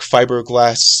like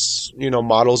fiberglass,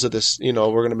 models of this.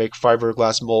 We're gonna make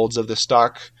fiberglass molds of the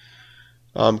stock,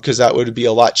 because that would be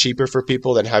a lot cheaper for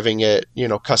people than having it,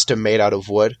 custom made out of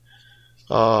wood.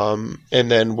 And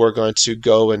then we're going to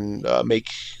go and make,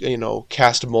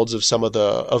 cast molds of some of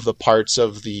the parts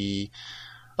of the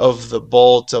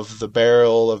bolt, of the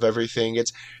barrel, of everything.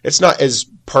 It's not as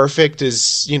perfect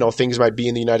as, things might be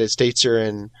in the United States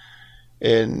or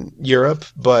in Europe,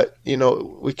 but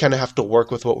we kind of have to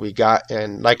work with what we got.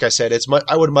 And like I said,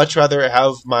 I would much rather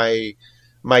have my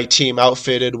team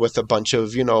outfitted with a bunch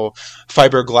of,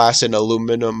 fiberglass and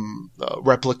aluminum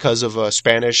replicas of a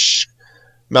Spanish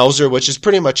Mauser, which is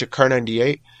pretty much a Kar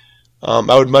 98.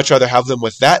 I would much rather have them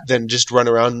with that than just run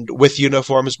around with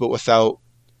uniforms but without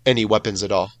any weapons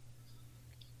at all.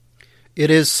 It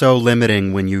is so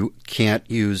limiting when you can't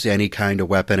use any kind of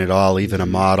weapon at all, even a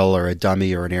model or a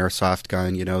dummy or an airsoft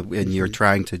gun, and you're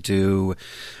trying to do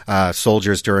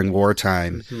soldiers during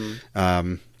wartime.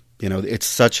 It's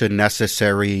such a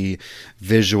necessary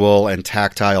visual and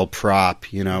tactile prop,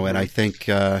 and I think,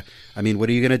 what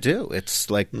are you going to do? It's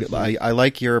like, I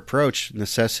like your approach.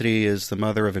 Necessity is the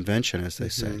mother of invention, as they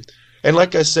say. And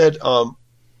like I said,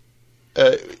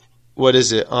 what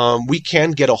is it? We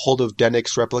can get a hold of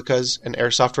Denix replicas and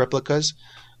airsoft replicas.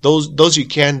 Those you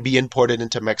can be imported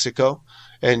into Mexico.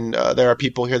 And there are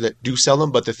people here that do sell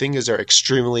them, but the thing is they're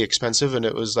extremely expensive. And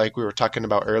it was like we were talking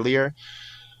about earlier.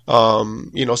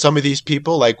 Some of these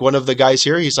people, like one of the guys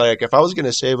here, he's like, if I was going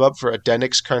to save up for a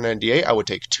Denix Kar 98, I would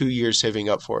take 2 years saving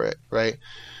up for it, right?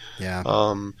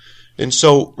 Yeah. And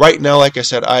so right now, like I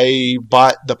said, I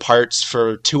bought the parts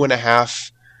for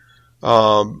 2.5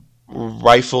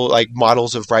 rifle, like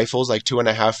models of rifles, like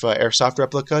 2.5 airsoft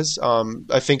replicas.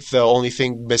 I think the only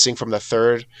thing missing from the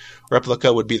third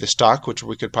replica would be the stock, which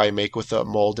we could probably make with a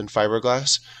mold and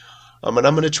fiberglass. And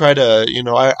I'm going to try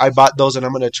to, I bought those, and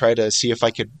I'm going to try to see if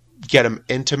I could get them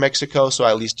into Mexico. So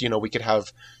at least, we could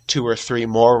have 2 or 3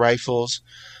 more rifles.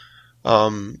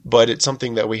 But it's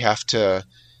something that we have to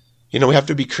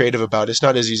be creative about. It's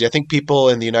not as easy. I think people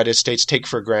in the United States take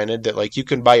for granted that, like, you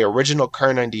can buy original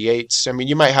Kar 98s. I mean,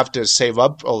 you might have to save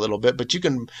up a little bit, but you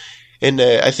can,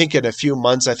 I think in a few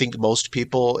months, I think most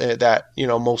people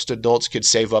most adults could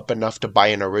save up enough to buy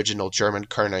an original German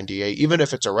Kar 98. Even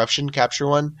if it's a Russian capture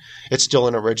one, it's still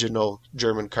an original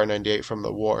German Kar 98 from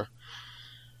the war.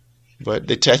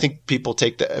 But I think people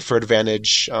take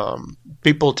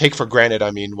people take for granted,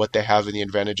 what they have and the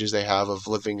advantages they have of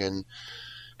living in,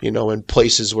 in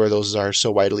places where those are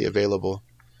so widely available.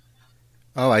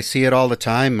 Oh, I see it all the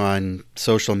time on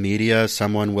social media.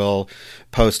 Someone will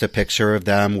post a picture of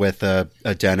them with a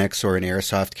Denix or an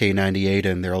Airsoft K98,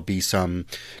 and there'll be some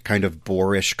kind of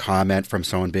boorish comment from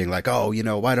someone being like, oh,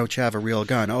 why don't you have a real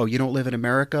gun? Oh, you don't live in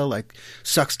America? Like,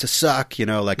 sucks to suck,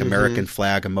 like American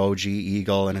flag emoji,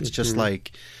 eagle. And it's just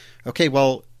like, okay,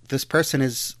 well, this person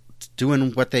is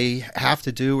doing what they have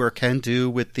to do or can do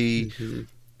with the,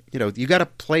 you got to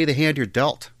play the hand you're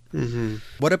dealt.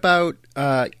 What about,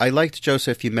 I liked,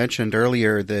 Joseph, you mentioned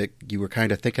earlier that you were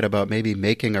kind of thinking about maybe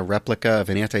making a replica of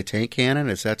an anti-tank cannon.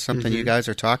 Is that something you guys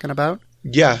are talking about?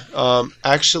 Yeah.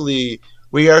 Actually,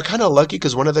 we are kind of lucky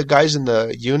because one of the guys in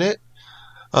the unit,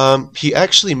 he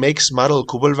actually makes model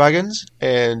Kubelwagens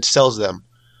and sells them.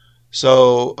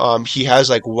 So he has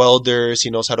like welders, he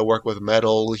knows how to work with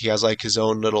metal, he has like his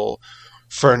own little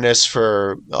furnace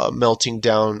for melting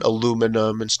down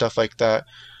aluminum and stuff like that.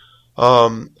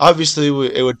 Obviously,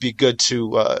 it would be good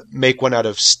to make one out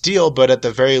of steel, but at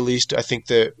the very least, I think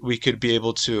that we could be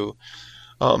able to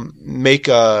make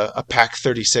a PaK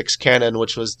 36 cannon,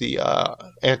 which was the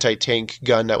anti-tank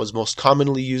gun that was most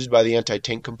commonly used by the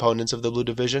anti-tank components of the Blue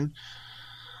Division.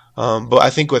 But I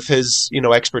think with his,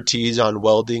 expertise on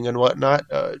welding and whatnot,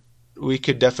 we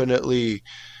could definitely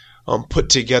put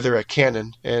together a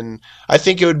cannon. And I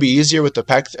think it would be easier with the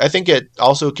PaK. I think it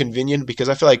also convenient because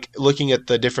I feel like looking at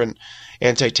the different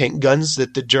anti-tank guns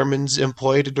that the Germans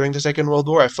employed during the Second World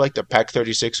War, I feel like the PaK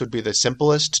 36 would be the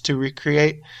simplest to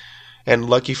recreate. And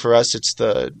lucky for us, it's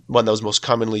the one that was most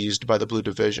commonly used by the Blue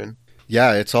Division.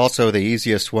 Yeah, it's also the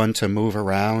easiest one to move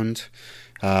around.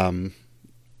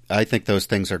 I think those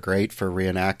things are great for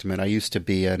reenactment. I used to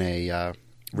be in a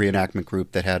reenactment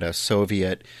group that had a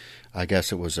Soviet, I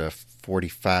guess it was a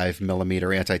 45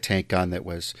 millimeter anti-tank gun that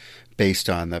was based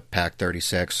on the PaK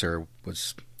 36 or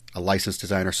was a licensed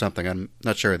design or something. I'm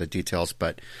not sure of the details,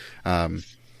 but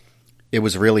it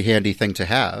was a really handy thing to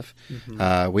have.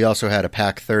 Mm-hmm. We also had a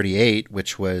PaK 38,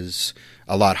 which was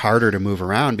a lot harder to move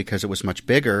around because it was much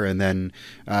bigger. And then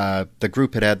the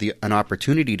group had an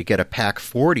opportunity to get a PaK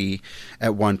 40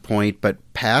 at one point, but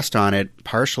passed on it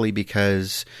partially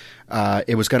because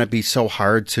it was going to be so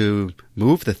hard to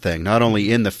move the thing, not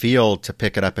only in the field to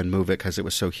pick it up and move it because it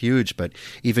was so huge, but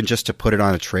even just to put it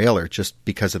on a trailer just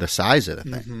because of the size of the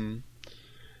thing. Mm-hmm.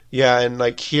 Yeah, and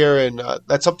like here, and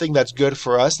that's something that's good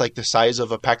for us. Like the size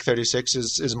of a PaK 36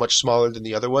 is much smaller than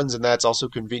the other ones, and that's also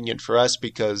convenient for us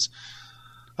because,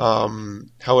 how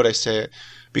would I say it?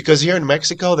 Because here in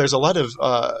Mexico, there's a lot of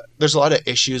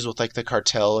issues with like the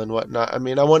cartel and whatnot. I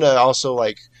mean, I want to also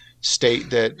like state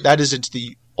that isn't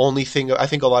the only thing. I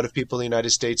think a lot of people in the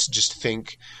United States just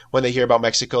think when they hear about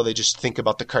Mexico, they just think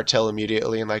about the cartel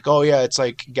immediately and like, oh yeah, it's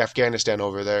like Afghanistan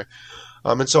over there.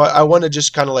 And so I want to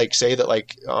just kind of like say that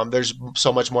like there's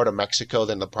so much more to Mexico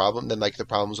than the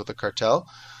problems with the cartel,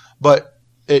 but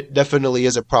it definitely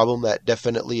is a problem that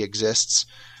definitely exists.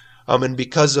 And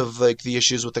because of like the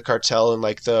issues with the cartel and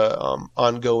like the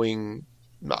ongoing,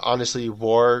 honestly,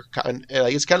 war, like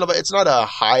it's not a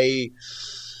high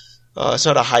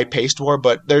paced war,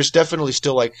 but there's definitely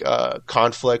still like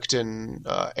conflict and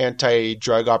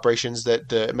anti-drug operations that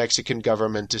the Mexican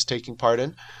government is taking part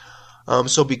in.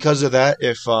 So because of that,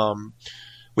 if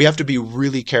we have to be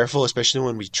really careful, especially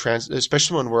when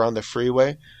especially when we're on the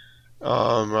freeway,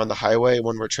 or on the highway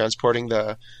when we're transporting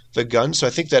the gun. So I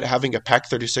think that having a PaK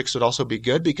 36 would also be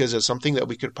good because it's something that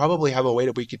we could probably have a way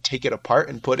that we could take it apart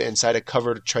and put it inside a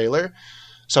covered trailer.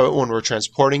 So when we're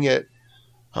transporting it,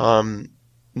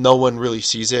 no one really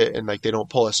sees it and like they don't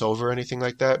pull us over or anything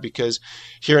like that. Because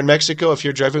here in Mexico, if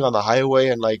you're driving on the highway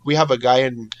and like we have a guy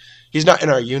he's not in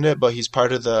our unit, but he's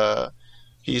part of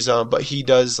but he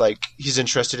does like, he's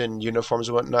interested in uniforms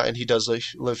and whatnot. And he does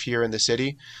live here in the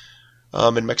city,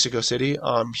 in Mexico City.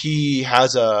 He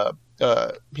has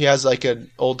like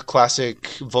an old classic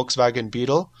Volkswagen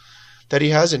Beetle that he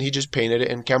has, and he just painted it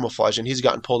in camouflage, and he's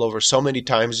gotten pulled over so many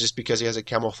times just because he has a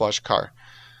camouflage car.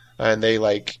 And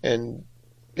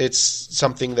it's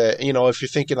something that, if you're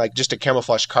thinking like just a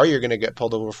camouflage car you're going to get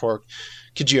pulled over for,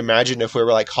 could you imagine if we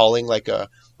were like hauling like a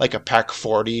PaK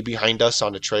 40 behind us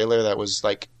on a trailer that was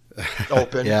like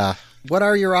open? Yeah. What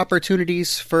are your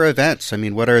opportunities for events? I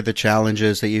mean, what are the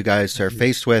challenges that you guys are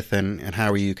faced with, and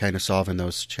how are you kind of solving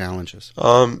those challenges?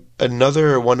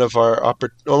 Another one of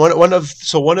one of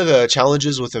the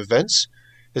challenges with events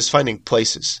is finding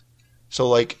places. So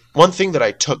like one thing that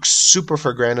I took super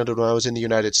for granted when I was in the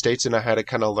United States, and I had to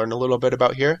kind of learn a little bit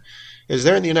about here, is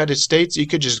there in the United States you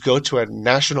could just go to a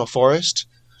national forest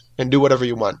and do whatever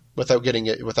you want without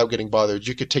getting bothered.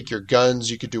 You could take your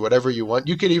guns, you could do whatever you want.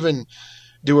 You could even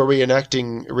do a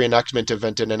reenactment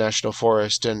event in a national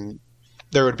forest, and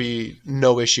there would be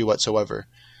no issue whatsoever.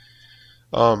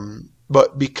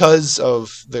 But because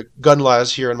of the gun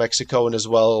laws here in Mexico, and as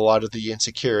well a lot of the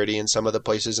insecurity in some of the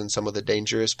places and some of the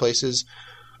dangerous places,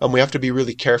 we have to be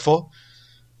really careful.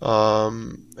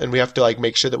 And we have to like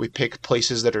make sure that we pick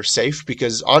places that are safe,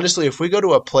 because honestly, if we go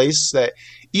to a place that,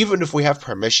 even if we have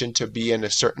permission to be in a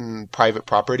certain private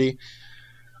property,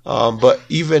 but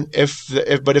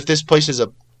if this place is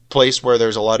a place where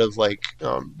there's a lot of like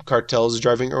cartels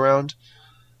driving around,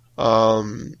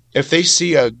 if they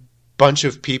see a bunch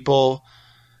of people,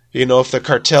 if the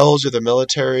cartels or the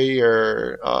military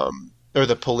or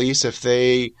the police, if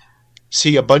they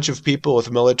see a bunch of people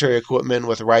with military equipment,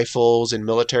 with rifles and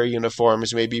military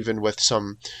uniforms, maybe even with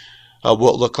some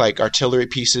what look like artillery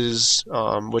pieces,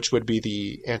 which would be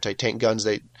the anti-tank guns,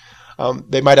 they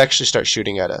might actually start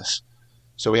shooting at us.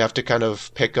 So we have to kind of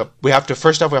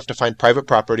first off, we have to find private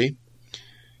property,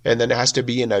 and then it has to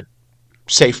be in a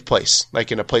safe place,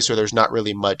 like in a place where there's not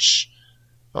really much.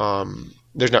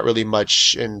 There's not really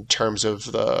much in terms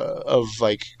of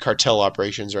like cartel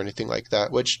operations or anything like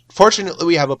that. Which fortunately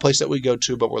we have a place that we go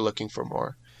to, but we're looking for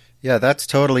more. Yeah, that's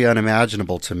totally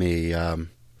unimaginable to me.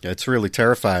 It's really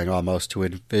terrifying almost to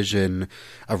envision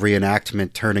a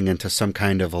reenactment turning into some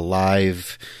kind of a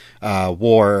live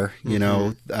war,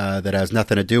 that has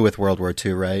nothing to do with World War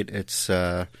II, right? It's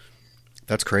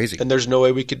that's crazy. And there's no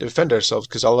way we could defend ourselves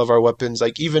because all of our weapons,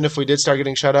 like even if we did start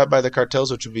getting shot at by the cartels,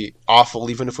 which would be awful,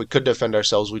 even if we could defend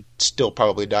ourselves, we'd still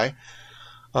probably die.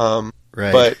 Right.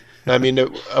 But I mean,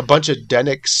 a bunch of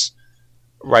Denix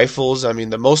rifles. I mean,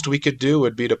 the most we could do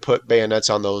would be to put bayonets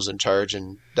on those and charge,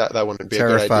 and that wouldn't be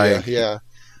terrifying. A good idea. Yeah,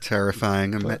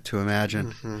 terrifying to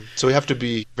imagine. So we have to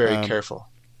be very careful.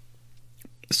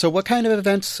 So, what kind of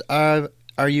events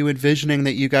are you envisioning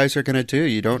that you guys are going to do?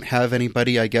 You don't have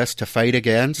anybody, I guess, to fight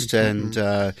against, and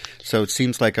so it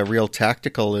seems like a real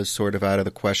tactical is sort of out of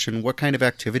the question. What kind of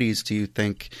activities do you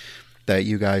think that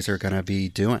you guys are going to be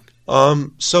doing? I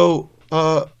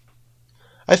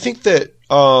think that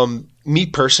me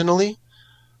personally,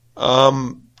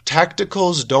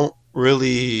 tacticals don't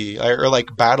really, or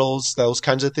like battles, those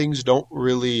kinds of things don't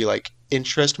really like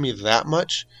interest me that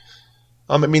much.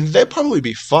 I mean, they'd probably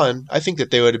be fun. I think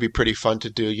that they would be pretty fun to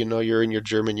do. You know, you're in your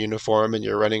German uniform and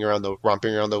you're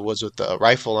romping around the woods with a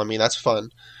rifle. I mean, that's fun.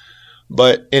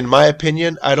 But in my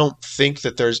opinion, I don't think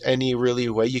that there's any really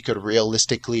way you could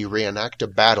realistically reenact a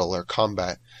battle or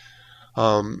combat.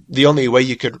 The only way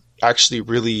you could actually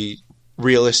really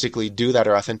realistically do that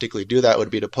or authentically do that would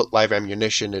be to put live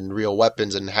ammunition and real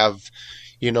weapons and have,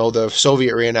 the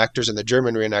Soviet reenactors and the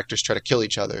German reenactors try to kill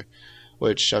each other,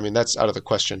 which, I mean, that's out of the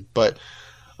question. But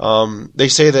they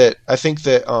say that, I think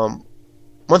that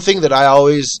one thing that I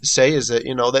always say is that,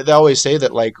 they always say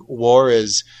that like war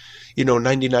is,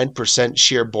 99%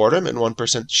 sheer boredom and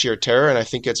 1% sheer terror. And I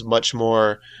think it's much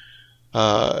more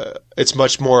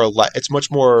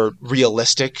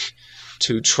realistic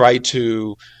to try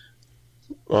to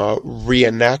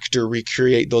reenact or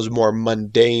recreate those more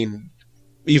mundane,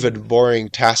 even boring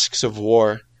tasks of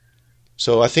war.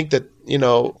 So I think that,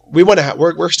 we want to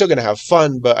we're still going to have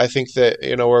fun, but I think that,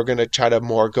 we're going to try to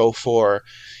more go for,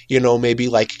 maybe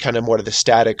like kind of more to the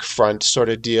static front sort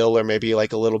of deal, or maybe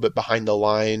like a little bit behind the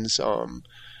lines.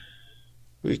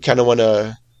 We kind of want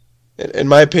to, in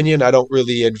my opinion, I don't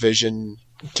really envision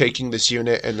taking this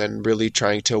unit and then really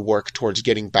trying to work towards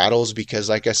getting battles, because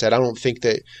like I said, I don't think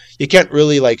that you can't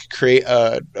really like create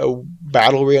a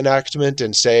battle reenactment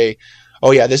and say,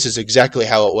 oh yeah, this is exactly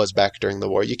how it was back during the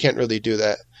war. You can't really do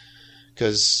that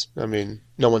because, I mean,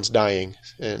 no one's dying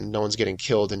and no one's getting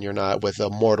killed, and you're not with a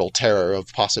mortal terror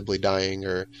of possibly dying.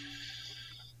 Or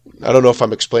I don't know if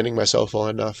I'm explaining myself well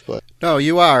enough, but no,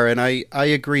 you are, and I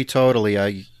agree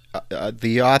totally.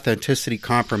 The authenticity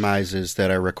compromises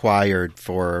that are required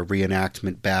for a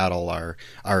reenactment battle are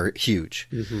huge,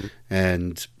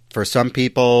 and for some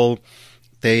people,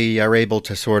 they are able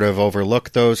to sort of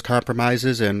overlook those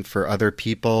compromises, and for other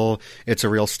people, it's a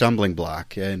real stumbling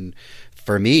block. And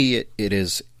for me, it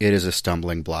is a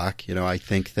stumbling block. I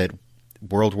think that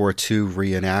World War II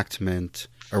reenactment,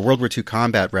 or World War II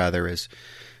combat rather, is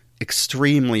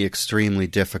extremely, extremely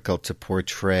difficult to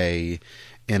portray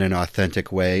in an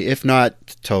authentic way, if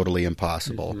not totally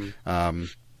impossible.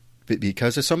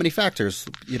 Because there's so many factors,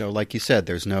 like you said,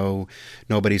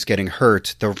 nobody's getting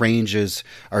hurt. The ranges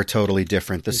are totally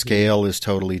different. The scale is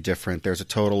totally different. There's a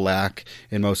total lack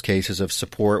in most cases of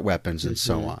support weapons and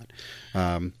so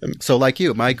on. So like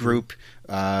you, my group,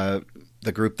 the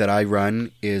group that I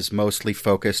run is mostly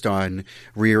focused on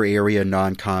rear area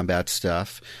non-combat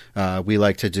stuff. We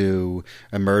like to do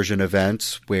immersion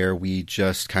events where we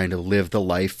just kind of live the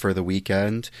life for the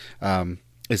weekend.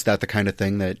 Is that the kind of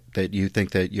thing that you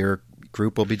think that your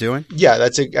group will be doing? Yeah,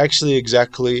 that's actually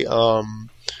exactly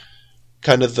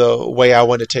kind of the way I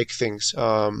want to take things.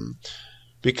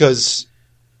 Because,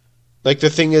 like, the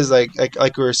thing is, like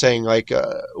we were saying, like,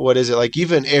 what is it? Like,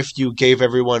 even if you gave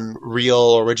everyone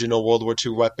real, original World War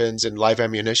II weapons and live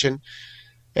ammunition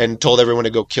and told everyone to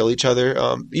go kill each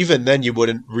other, even then you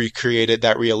wouldn't recreate it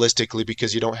that realistically,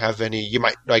 because you don't have any, you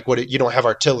don't have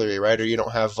artillery, right? Or you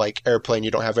don't have like airplane,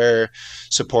 you don't have air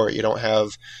support, you don't have,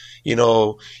 you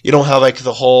don't have like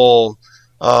the whole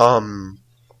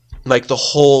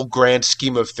grand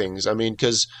scheme of things. I mean,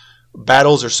 because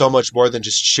battles are so much more than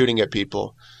just shooting at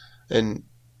people. And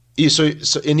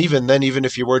and even then, even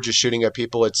if you were just shooting at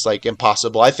people, it's like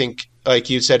impossible. I think, like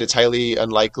you said, it's highly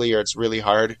unlikely, or it's really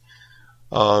hard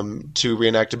to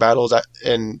reenact battles,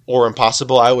 or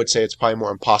impossible. I would say it's probably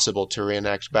more impossible to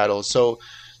reenact battles. So,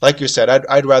 like you said,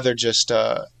 I'd rather just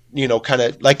kind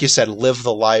of, like you said, live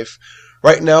the life.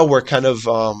 Right now, we're kind of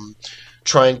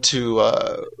trying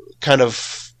to kind of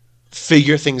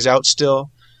figure things out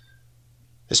still,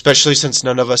 especially since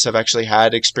none of us have actually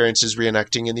had experiences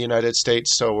reenacting in the United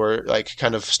States. So we're like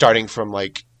kind of starting from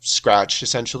like scratch,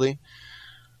 essentially.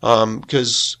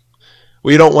 Because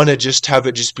we don't want to just have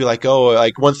it just be like, oh,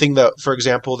 like one thing that, for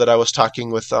example, that I was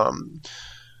talking with one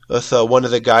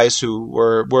of the guys who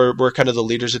were kind of the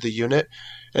leaders of the unit.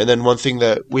 And then one thing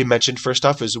that we mentioned first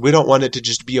off is we don't want it to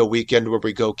just be a weekend where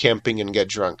we go camping and get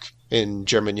drunk in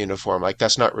German uniform. Like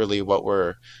that's not really what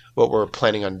we're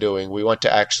planning on doing. We want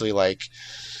to actually like,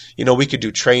 we could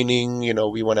do training,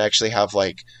 we want to actually have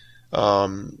like,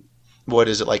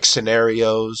 like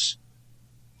scenarios.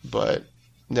 But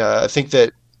I think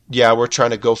that, we're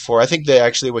trying to go for, I think that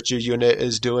actually what your unit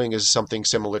is doing is something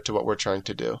similar to what we're trying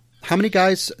to do. How many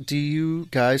guys do you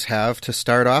guys have to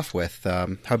start off with?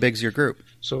 How big's your group?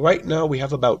 So right now we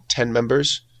have about 10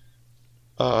 members.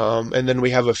 And then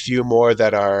we have a few more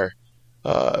that are,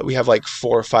 we have like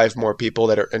 4 or 5 more people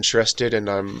that are interested, and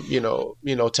I'm,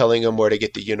 telling them where to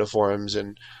get the uniforms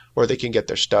and where they can get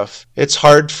their stuff. It's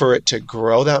hard for it to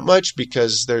grow that much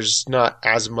because there's not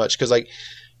as much, because like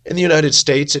in the United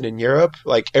States and in Europe,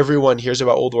 like everyone hears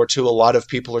about World War II. A lot of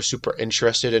people are super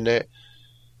interested in it.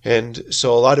 And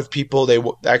so a lot of people, they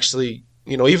actually,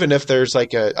 even if there's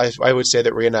like I would say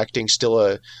that reenacting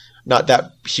still not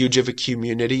that huge of a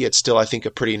community. It's still, I think,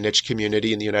 a pretty niche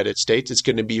community in the United States. It's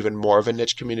going to be even more of a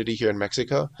niche community here in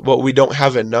Mexico. What we don't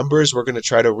have in numbers, we're going to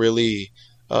try to really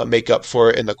make up for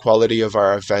it in the quality of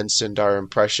our events and our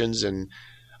impressions. And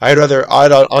I'd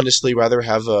honestly rather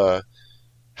have a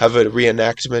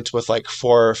reenactment with like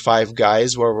 4 or 5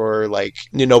 guys where we're like,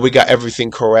 we got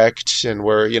everything correct and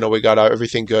we got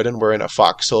everything good and we're in a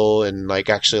foxhole and like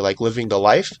actually like living the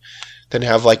life, than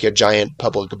have like a giant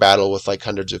public battle with like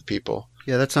hundreds of people.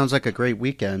 Yeah, that sounds like a great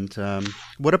weekend.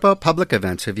 What about public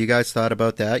events? Have you guys thought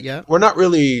about that yet? We're not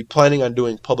really planning on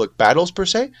doing public battles per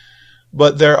se,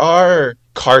 but there are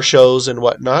car shows and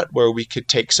whatnot where we could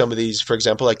take some of these, for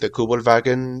example, like the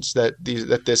Kugelwagons that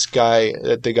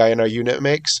the guy in our unit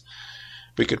makes.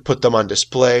 We could put them on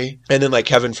display and then like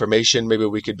have information. Maybe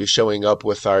we could be showing up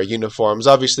with our uniforms,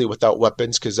 obviously without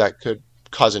weapons, because that could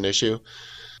cause an issue.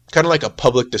 Kind of like a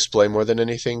public display more than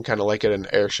anything, kind of like at an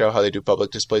air show, how they do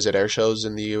public displays at air shows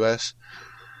in the U.S.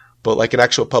 But like an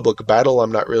actual public battle,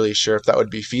 I'm not really sure if that would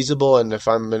be feasible. And if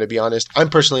I'm going to be honest, I'm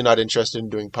personally not interested in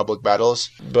doing public battles.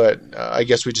 But I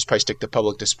guess we just probably stick to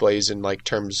public displays in like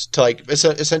terms to like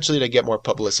essentially to get more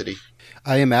publicity.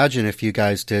 I imagine if you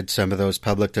guys did some of those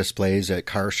public displays at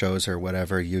car shows or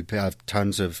whatever, you'd have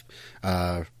tons of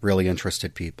really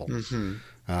interested people.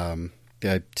 Mm-hmm.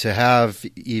 To have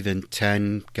even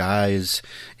 10 guys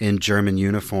in German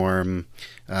uniform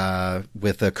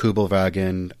with a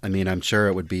Kugelwagen, I mean, I'm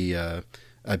sure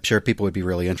people would be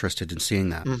really interested in seeing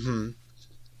that. Mm-hmm.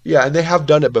 Yeah, and they have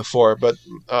done it before, but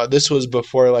this was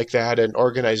before like they had an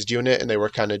organized unit and they were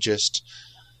kind of just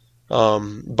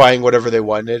buying whatever they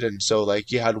wanted. And so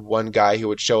like you had one guy who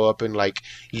would show up in like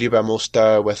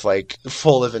Liebermuster with like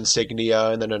full of insignia,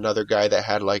 and then another guy that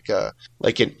had like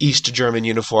an East German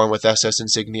uniform with SS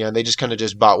insignia, and they just kind of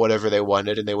just bought whatever they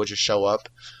wanted and they would just show up.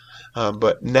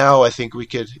 But now I think we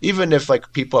could, even if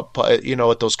like people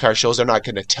at those car shows, they're not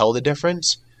going to tell the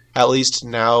difference. At least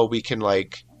now we can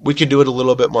do it a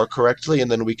little bit more correctly,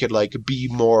 and then we could like be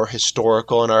more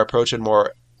historical in our approach and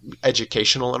more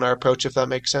educational in our approach, if that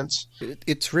makes sense.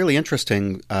 It's really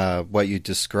interesting what you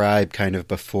described kind of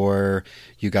before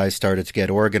you guys started to get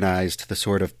organized, the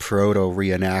sort of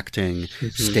proto-reenacting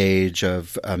stage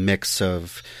of a mix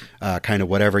of kind of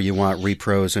whatever you want,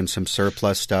 repros and some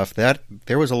surplus stuff. That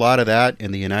there was a lot of that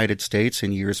in the United States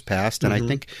in years past, and I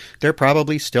think there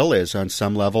probably still is on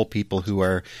some level, people who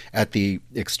are at the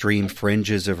extreme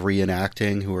fringes of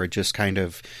reenacting, who are just kind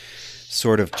of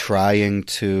sort of trying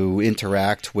to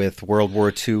interact with World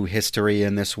War II history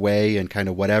in this way, in kind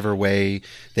of whatever way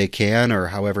they can or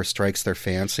however strikes their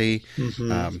fancy.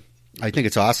 I think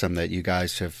it's awesome that you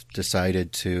guys have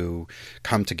decided to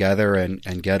come together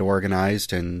and get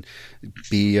organized and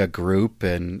be a group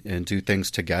and do things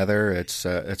together. It's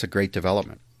a great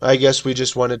development. I guess we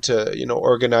just wanted to,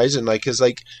 organize and because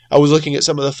I was looking at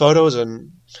some of the photos,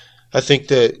 and I think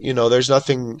that, there's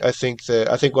nothing, I think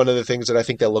one of the things that I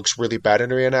think that looks really bad in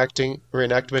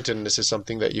reenactment, and this is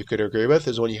something that you could agree with,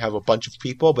 is when you have a bunch of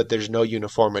people, but there's no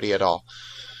uniformity at all.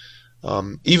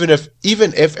 Even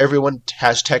if everyone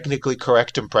has technically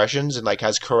correct impressions and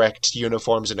has correct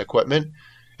uniforms and equipment,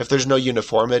 if there's no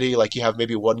uniformity, you have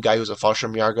maybe one guy who's a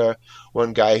Fallschirmjäger,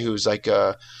 one guy who's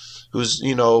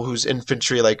who's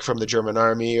infantry, like from the German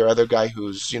army, or other guy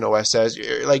who's, SS,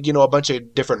 like, a bunch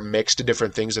of different mixed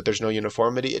different things that there's no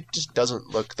uniformity. It just doesn't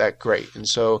look that great. And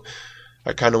so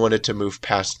I kind of wanted to move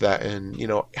past that and,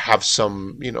 have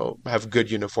some, have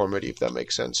good uniformity, if that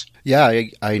makes sense. Yeah,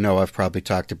 I know I've probably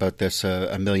talked about this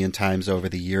a million times over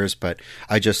the years, but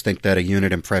I just think that a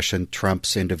unit impression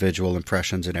trumps individual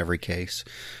impressions in every case.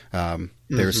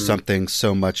 There's something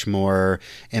so much more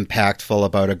impactful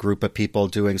about a group of people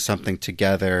doing something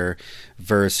together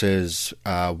versus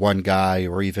one guy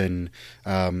or even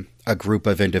a group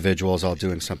of individuals all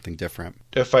doing something different.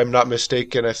 If I'm not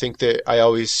mistaken, I think that I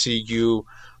always see you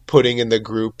putting in the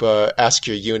group, ask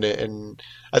your unit. And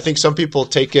I think some people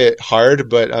take it hard,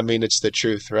 but I mean, it's the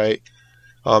truth, right?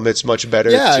 It's much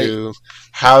better to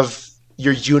have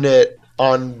your unit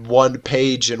on one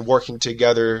page and working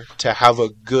together to have a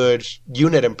good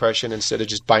unit impression instead of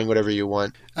just buying whatever you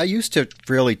want. I used to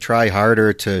really try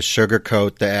harder to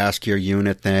sugarcoat the ask your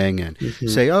unit thing and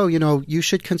say, oh, you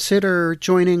should consider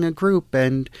joining a group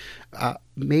and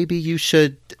maybe you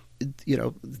should,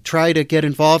 try to get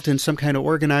involved in some kind of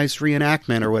organized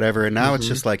reenactment or whatever. And now it's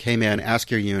just like, hey, man, ask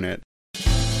your unit.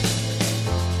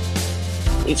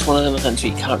 It's one of them events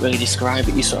where you can't really describe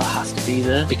it, you sort of have to be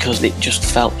there, because it just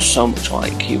felt so much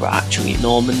like you were actually in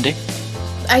Normandy.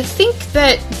 I think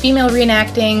that female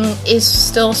reenacting is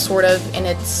still sort of in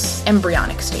its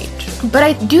embryonic stage, but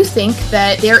I do think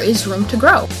that there is room to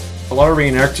grow. A lot of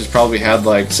reenactors probably had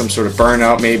like some sort of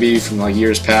burnout maybe from like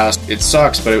years past. It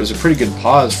sucks, but it was a pretty good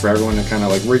pause for everyone to kind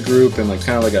of like regroup and like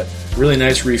kind of like a really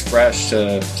nice refresh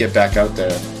to get back out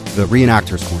there. The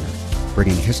Reenactors Corner,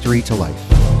 bringing history to life.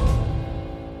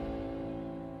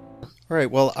 All right,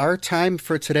 well, our time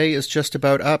for today is just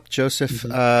about up. Joseph,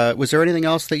 was there anything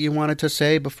else that you wanted to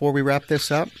say before we wrap this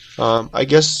up? I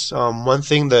guess one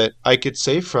thing that I could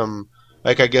say from,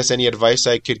 like, I guess any advice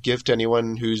I could give to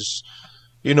anyone who's,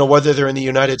 whether they're in the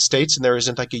United States and there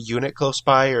isn't like a unit close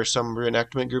by or some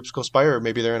reenactment groups close by, or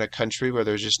maybe they're in a country where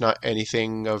there's just not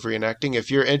anything of reenacting.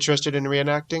 If you're interested in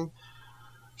reenacting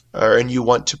and you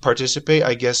want to participate,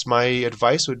 I guess my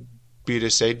advice would be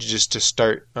to say just to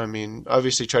start. I mean,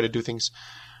 obviously try to do things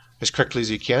as correctly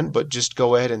as you can, but just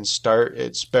go ahead and start.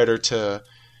 It's better to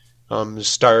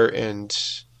start and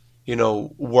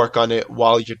work on it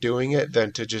while you're doing it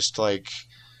than to just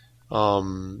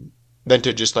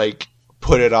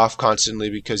put it off constantly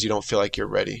because you don't feel like you're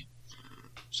ready.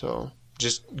 So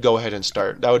just go ahead and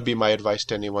start. That would be my advice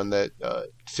to anyone that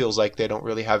feels like they don't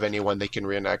really have anyone they can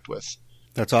reenact with.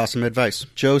 That's awesome advice.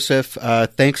 Joseph,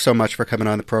 thanks so much for coming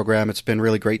on the program. It's been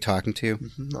really great talking to you.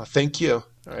 Thank you.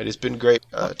 All right, it's been great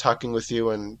talking with you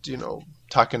and,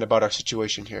 talking about our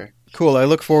situation here. Cool. I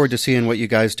look forward to seeing what you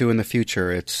guys do in the future.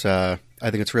 It's I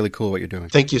think it's really cool what you're doing.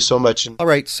 Thank you so much. All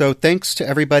right, so thanks to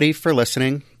everybody for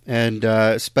listening, and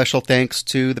special thanks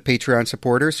to the Patreon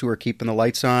supporters who are keeping the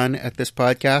lights on at this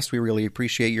podcast. We really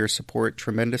appreciate your support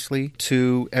tremendously.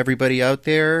 To everybody out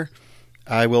there,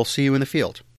 I will see you in the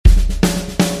field.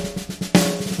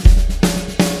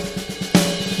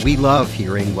 We love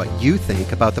hearing what you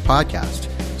think about the podcast.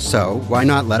 So why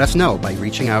not let us know by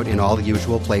reaching out in all the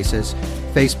usual places: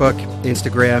 Facebook,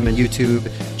 Instagram, and YouTube.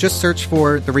 Just search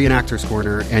for The Reenactors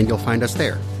Corner and you'll find us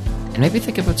there. And maybe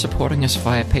think about supporting us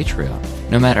via Patreon.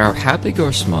 No matter how big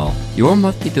or small, your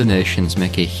monthly donations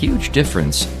make a huge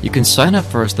difference. You can sign up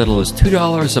for as little as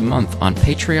 $2 a month on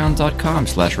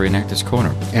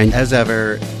patreon.com/reenactorscorner. And as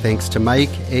ever, thanks to Mike,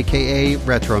 a.k.a.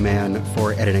 Retroman,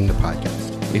 for editing the podcast.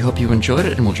 We hope you enjoyed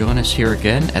it and will join us here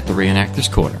again at the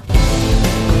Reenactors Corner.